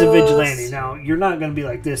is a vigilante. Now, you're not going to be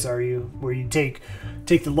like this, are you? Where you take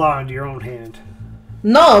the law into your own hand.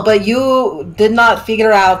 no, but you did not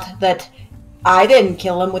figure out that I didn't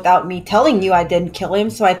kill him without me telling you I didn't kill him,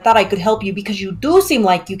 so I thought I could help you because you do seem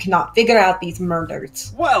like you cannot figure out these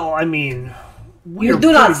murders. Well, I mean, You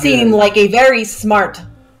do not seem like a very smart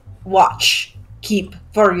watch keep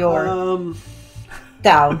for your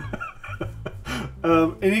town.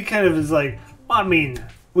 And he kind of is like, well, I mean,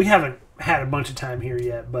 we haven't had a bunch of time here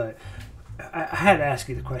yet, but I had to ask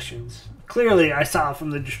you the questions. Clearly, I saw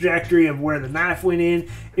from the trajectory of where the knife went in,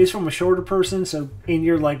 it's from a shorter person, and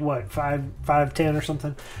you're like, what, 5'10" or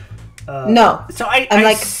something? No, So I'm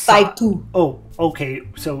like saw- 5'2". Oh, okay,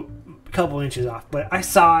 so a couple inches off, but I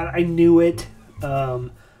saw it, I knew it. I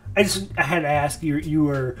had to ask, you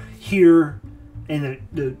were here, and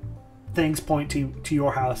the things point to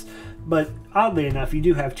your house, but oddly enough, you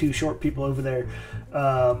do have two short people over there.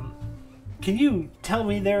 Can you tell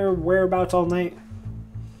me their whereabouts all night?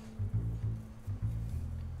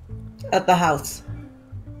 At the house.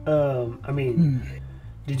 I mean,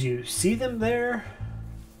 did you see them there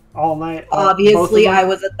all night? Obviously, both of them? I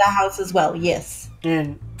was at the house as well. Yes.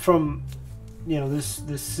 And from,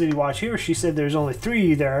 this city watch here, she said there's only 3 of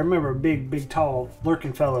you there. I remember a big, tall,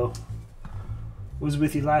 lurking fellow was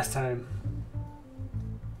with you last time.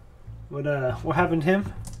 What happened to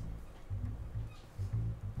him?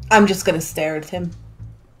 I'm just gonna stare at him.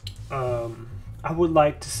 I would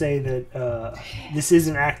like to say that this is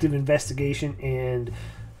an active investigation, and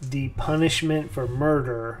the punishment for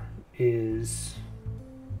murder is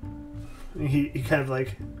he kind of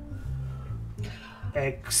like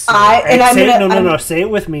say it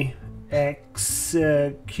with me.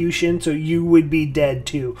 Execution. So you would be dead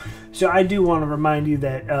too. So I do want to remind you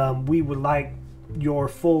that we would like your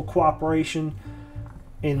full cooperation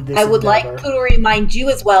in this. I would endeavor. like to remind you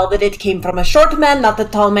as well that it came from a short man, not a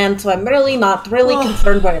tall man. So I'm really not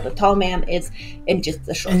concerned where the tall man is, and just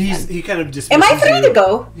the short man. He kind of dismisses Am I free you. to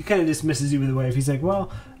go? He kind of dismisses you with a wave. He's like,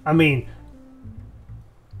 "Well, I mean,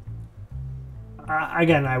 I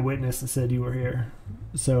got an eyewitness that said you were here.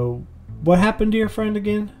 So, what happened to your friend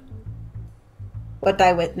again?" What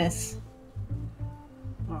eyewitness?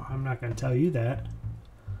 Oh, I'm not going to tell you that.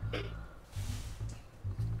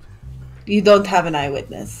 You don't have an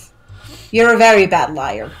eyewitness. You're a very bad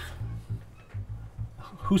liar.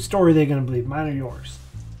 Whose story are they going to believe, mine or yours?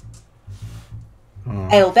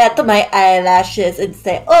 I'll bet my eyelashes and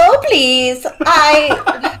say, "Oh, please,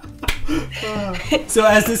 I." So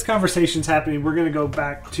as this conversation's happening, we're going to go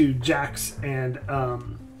back to Jax and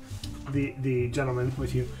the gentleman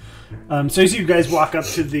with you. So as you guys walk up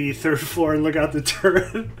to the 3rd floor and look out the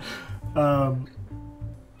turret,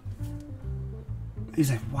 he's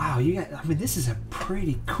like, "Wow, you guys! I mean, this is a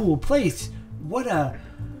pretty cool place. What all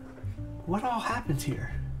happens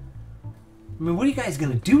here? I mean, what are you guys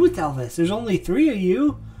gonna do with all this? There's only 3 of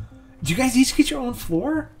you. Did you guys each get your own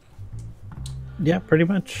floor?" Yeah, pretty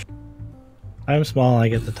much. I'm small. I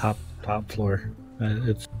get the top floor.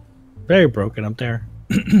 It's very broken up there,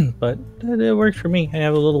 but it works for me. I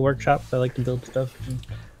have a little workshop. I like to build stuff,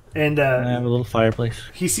 And I have a little fireplace.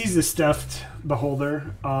 he sees the stuffed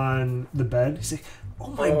beholder on the bed. He's like,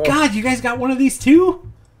 "Oh my god, you guys got one of these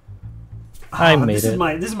too?" I made this it.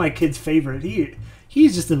 This is my kid's favorite.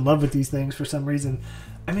 He's just in love with these things for some reason.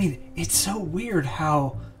 I mean, it's so weird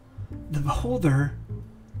how the beholder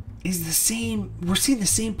is the same. We're seeing the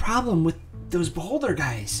same problem with those beholder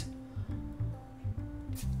guys.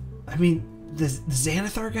 I mean, the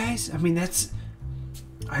Xanathar guys. I mean,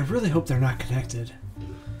 I really hope they're not connected.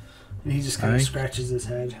 And he just kind of scratches his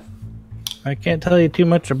head. I can't tell you too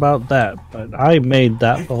much about that, but I made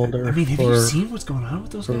that beholder. I mean, have you seen what's going on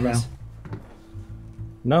with those guys? Val.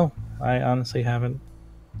 No, I honestly haven't.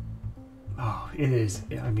 Oh, it is.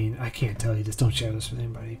 I mean, I can't tell you this. Don't share this with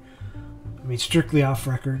anybody. I mean, strictly off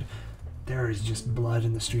record, there is just blood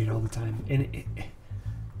in the street all the time. And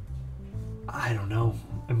I don't know.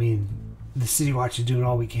 I mean, the City Watch is doing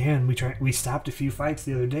all we can. We stopped a few fights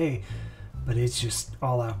the other day, but it's just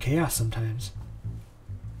all out chaos sometimes.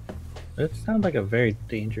 It sounds like a very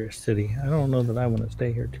dangerous city. I don't know that I want to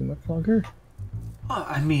stay here too much longer.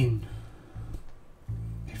 I mean,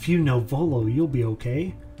 if you know Volo, you'll be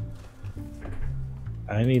okay.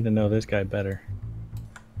 I need to know this guy better.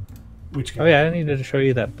 Which guy? Oh yeah, I needed to show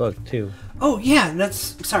you that book too. Oh yeah,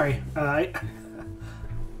 that's sorry.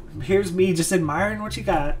 Here's me just admiring what you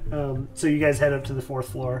got. So you guys head up to the 4th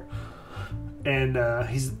floor, and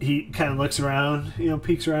he kind of looks around,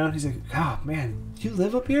 peeks around. He's like, "Oh man, you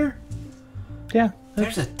live up here? Yeah.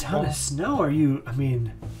 There's a ton of snow. You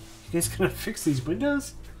guys gonna fix these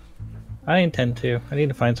windows?" I intend to. I need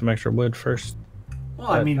to find some extra wood first.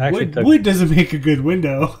 Well, I mean, actually wood doesn't make a good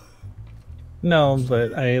window. No,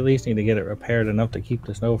 but I at least need to get it repaired enough to keep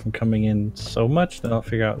the snow from coming in so much that I'll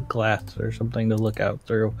figure out glass or something to look out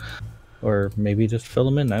through. Or maybe just fill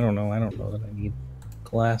them in. I don't know. I don't know that I need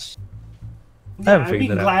glass. Yeah, I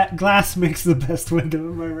mean, glass makes the best window,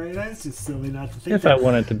 am I right? That's just silly not to think if that. I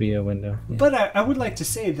want it to be a window. Yeah. But I would like to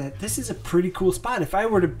say that this is a pretty cool spot. If I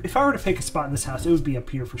were to pick a spot in this house, it would be up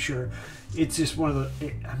here for sure. It's just one of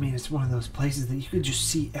the. It's one of those places that you could just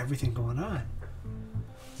see everything going on.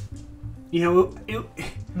 It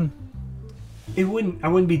wouldn't. I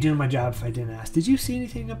wouldn't be doing my job if I didn't ask. Did you see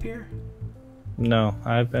anything up here? No,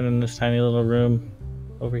 I've been in this tiny little room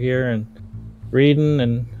over here and reading,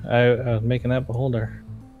 and I was making that beholder.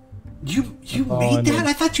 You made that?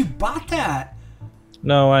 I thought you bought that.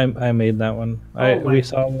 No, I made that one. We God.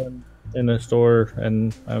 saw one in a store,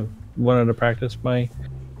 and I wanted to practice my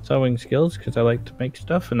sewing skills because I like to make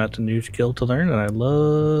stuff, and that's a new skill to learn, and I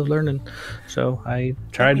love learning. So I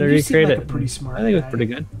tried to you seem recreate like it. a pretty smart I think it guy. was pretty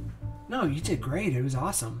good. No, you did great. It was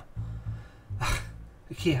awesome. I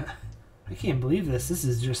can't believe this. This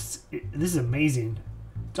is amazing.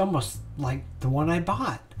 It's almost like the one I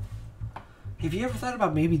bought. Have you ever thought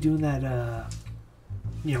about maybe doing that,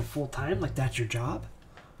 full time? Like that's your job?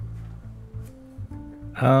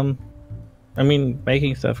 I mean,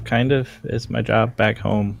 making stuff kind of is my job back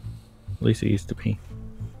home. At least it used to be.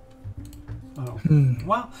 Oh,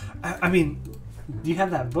 well, I mean, do you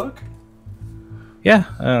have that book? Yeah,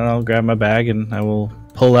 and I'll grab my bag and I will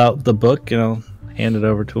pull out the book and I'll hand it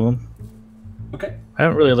over to him. Okay. I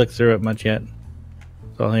haven't really looked through it much yet,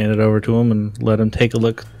 so I'll hand it over to him and let him take a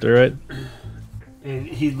look through it. And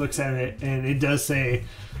he looks at it, and it does say,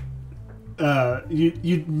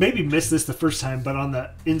 you maybe missed this the first time, but on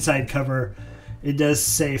the inside cover, it does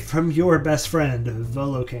say, "From your best friend,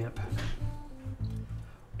 Volocamp."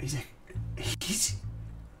 He's like,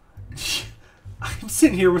 I'm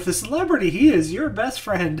sitting here with a celebrity. He is your best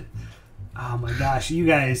friend. Oh my gosh, you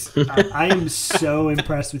guys, I am so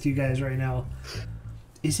impressed with you guys right now.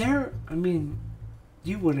 Is there, I mean,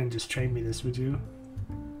 you wouldn't just trade me this, would you?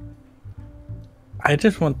 I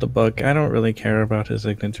just want the book. I don't really care about his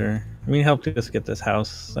signature. I mean, help us get this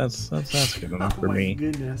house. That's good enough for me. Oh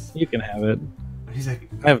my goodness. You can have it. He's like,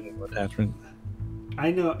 I have no attachment. I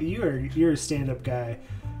know you're a stand-up guy.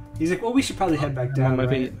 He's like, well, we should probably head back down, my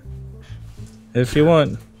right? feet. If you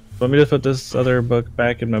want, let me just put this other book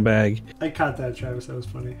back in my bag. I caught that, Travis. That was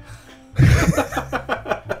funny.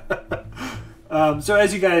 So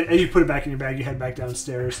as you put it back in your bag, you head back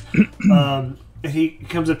downstairs. And he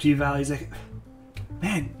comes up to you, Val. He's like,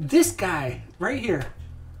 man, this guy right here,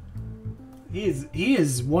 he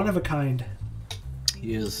is one of a kind.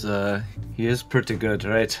 He is pretty good,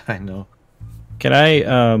 right? I know. Can I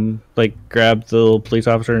grab the little police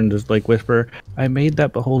officer and just whisper, I made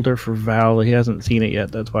that beholder for Val. He hasn't seen it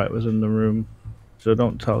yet. That's why it was in the room. So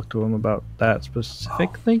don't talk to him about that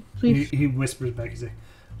specific thing, please. He whispers back. He's like,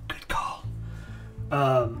 good call.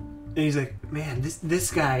 And he's like, man, this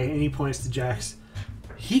guy, and he points to Jax.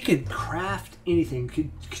 He could craft anything. Could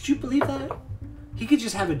you believe that? He could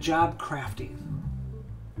just have a job crafting.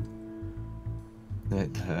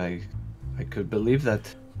 I could believe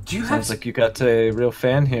that. Do you Sounds like you got a real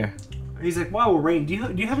fan here. He's like, wow, well, Rain, do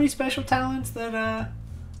you have any special talents that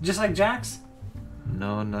just like Jax?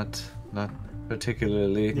 No, not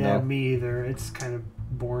particularly. Yeah, no. me either. It's kind of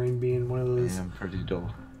boring being one of those. I'm pretty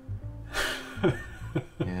dull.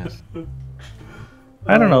 Yes.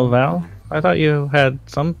 I don't know, Val. I thought you had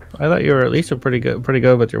some. I thought you were at least pretty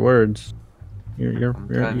good with your words.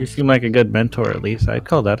 You seem like a good mentor, at least. I'd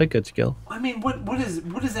call that a good skill. I mean, what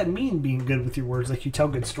does that mean? Being good with your words, like you tell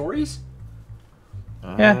good stories?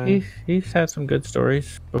 Yeah, he's had some good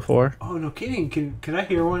stories before. Oh, no kidding! Can I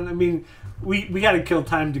hear one? I mean, we got to kill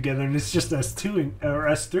time together, and it's just us two or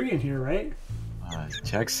us three in here, right?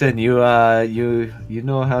 Jackson, you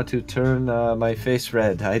know how to turn my face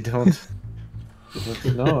red. I don't.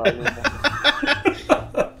 No, I mean,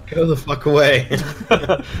 Go the fuck away.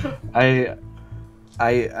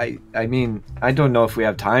 I mean, I don't know if we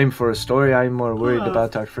have time for a story. I'm more worried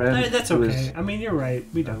about our friend. That's okay. I mean, you're right.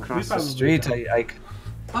 We don't. Across we the probably street. don't.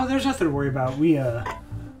 Oh, there's nothing to worry about.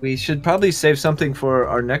 We should probably save something for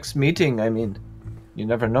our next meeting. I mean, you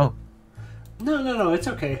never know. No. It's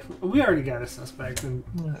okay. We already got a suspect and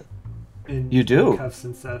You do? cuffs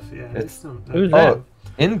and stuff. Yeah. Who's that? Oh,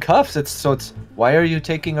 in cuffs. It's why are you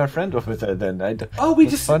taking our friend over there then?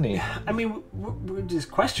 Funny. I mean, we're just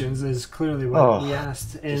questions is clearly what we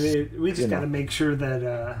asked, and we just got to make sure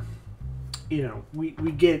that we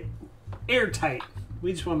get airtight.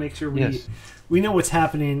 We just want to make sure we know what's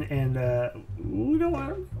happening, and we don't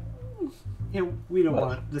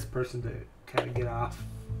want this person to kind of get off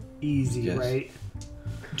easy, right?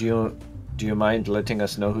 Do you mind letting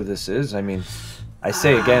us know who this is? I mean, I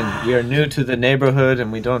say again, we are new to the neighborhood,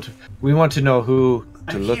 and we want to know who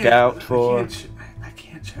to look out for. I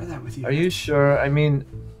can't share that with you. Are you sure? I mean,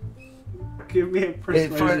 give me a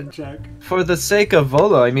persuasion check. For the sake of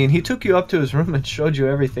Volo, I mean, he took you up to his room and showed you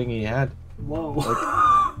everything he had. Whoa.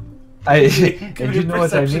 And you know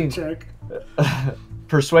what I mean. Check.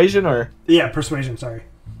 Persuasion or? Yeah, persuasion, sorry.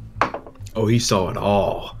 Oh, he saw it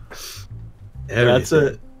all. That's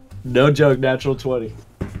a no joke, natural 20.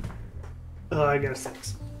 Oh, I got a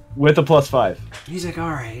 6. With a +5. He's like, all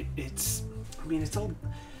right, it's old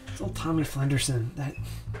Tommy Flenderson.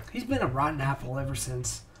 He's been a rotten apple ever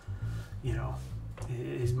since,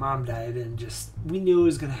 his mom died, and we knew it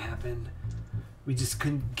was gonna happen. We just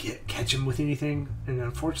couldn't catch him with anything, and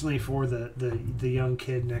unfortunately for the young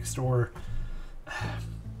kid next door,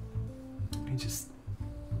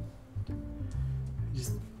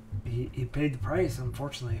 he paid the price.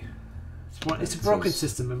 Unfortunately, Well, it's a broken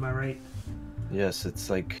system, am I right? Yes, it's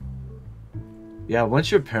like, yeah. Once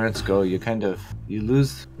your parents go, you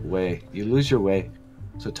lose your way.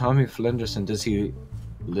 So Tommy Flenderson, does he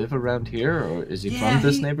live around here, or is he from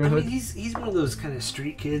this neighborhood? I mean, he's one of those kind of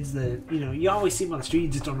street kids that you always see him on the street, you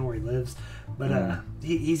just don't know where he lives. But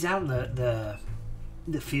he's out in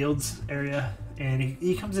the fields area, and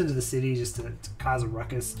he comes into the city just to cause a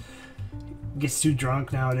ruckus. Gets too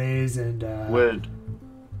drunk nowadays, and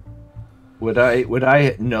would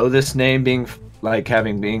I know this name being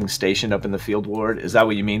being stationed up in the field ward? Is that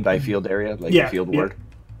what you mean by field area, the field ward?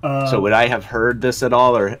 So would I have heard this at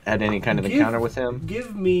all, or had any kind of encounter with him?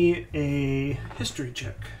 Give me a history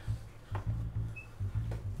check.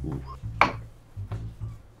 Ooh.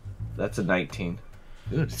 That's a 19.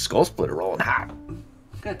 Dude, Skull Splitter rolling hot.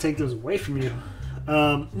 Gotta take those away from you.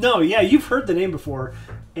 No, yeah, you've heard the name before,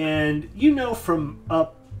 and you know from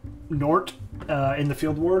up north in the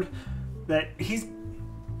field ward that he's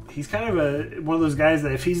kind of one of those guys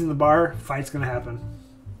that if he's in the bar, fight's gonna happen.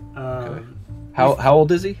 Okay. How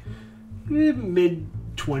old is he? Mid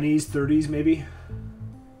 20s, 30s, maybe.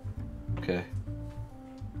 Okay.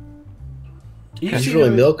 He's really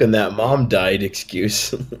milking that mom died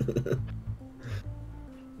excuse.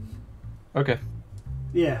 Okay.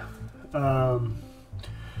 Yeah.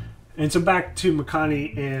 And so back to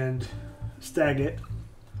Makani and Staggett.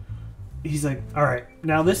 He's like, all right,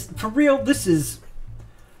 now this, for real, this is,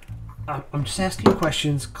 I'm just asking you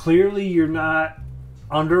questions. Clearly you're not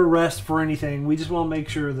under arrest for anything. We just want to make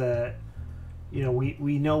sure that,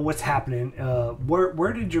 we know what's happening.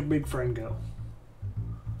 Where did your big friend go?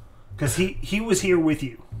 Because he was here with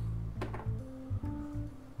you.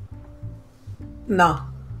 No.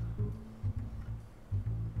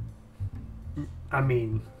 I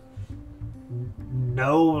mean,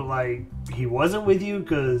 no, he wasn't with you,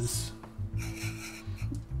 because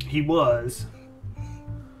he was.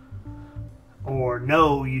 Or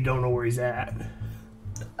no, you don't know where he's at.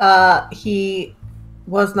 He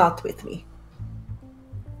was not with me.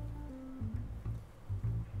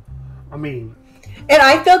 I mean... And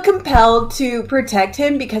I feel compelled to protect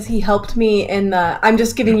him because he helped me in the... I'm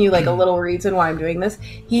just giving you, a little reason why I'm doing this.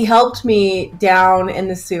 He helped me down in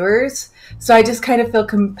the sewers, so I just kind of feel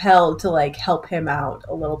compelled to, help him out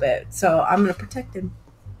a little bit. So I'm going to protect him.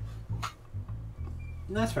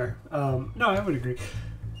 That's fair. No, I would agree.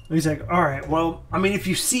 He's like, all right, well, I mean, if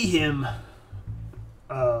you see him...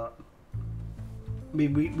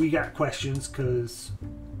 we got questions because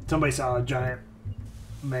somebody saw a giant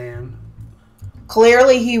man.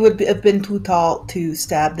 Clearly, he would have been too tall to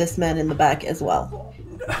stab this man in the back as well.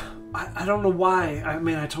 I don't know why. I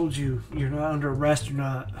mean, I told you, you're not under arrest. You're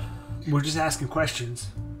not. We're just asking questions.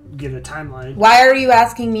 Get a timeline. Why are you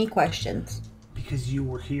asking me questions? Because you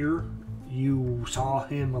were here. You saw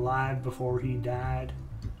him alive before he died.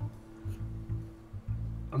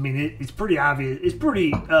 I mean, it's pretty obvious. It's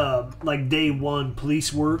pretty, day one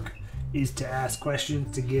police work is to ask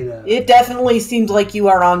questions to get a... It definitely seems like you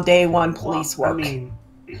are on day one police work. I mean,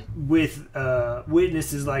 with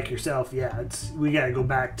witnesses like yourself, we got to go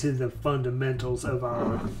back to the fundamentals of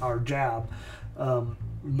our job.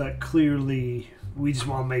 But clearly, we just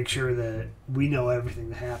want to make sure that we know everything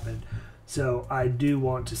that happened. So I do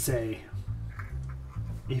want to say,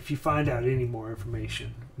 if you find out any more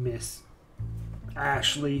information, Miss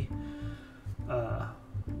Ashley,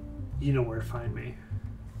 you know where to find me.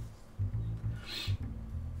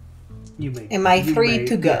 Am I free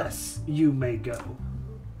to go? Yes, you may go.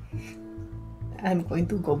 I'm going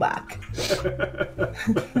to go back.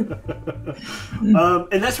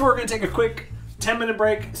 And that's where we're going to take a quick 10-minute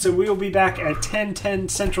break. So we will be back at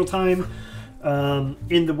 10:10 Central Time.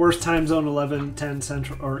 In the worst time zone, 11:10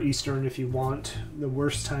 Central or Eastern, if you want the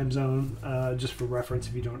worst time zone, just for reference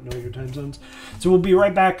if you don't know your time zones. So we'll be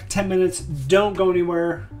right back. 10 minutes. Don't go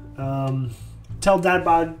anywhere. Tell dad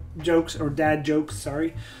jokes.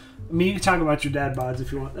 Sorry. I mean, you can talk about your dad bods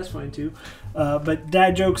if you want. That's fine too. But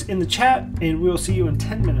dad jokes in the chat, and we'll see you in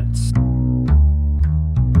 10 minutes.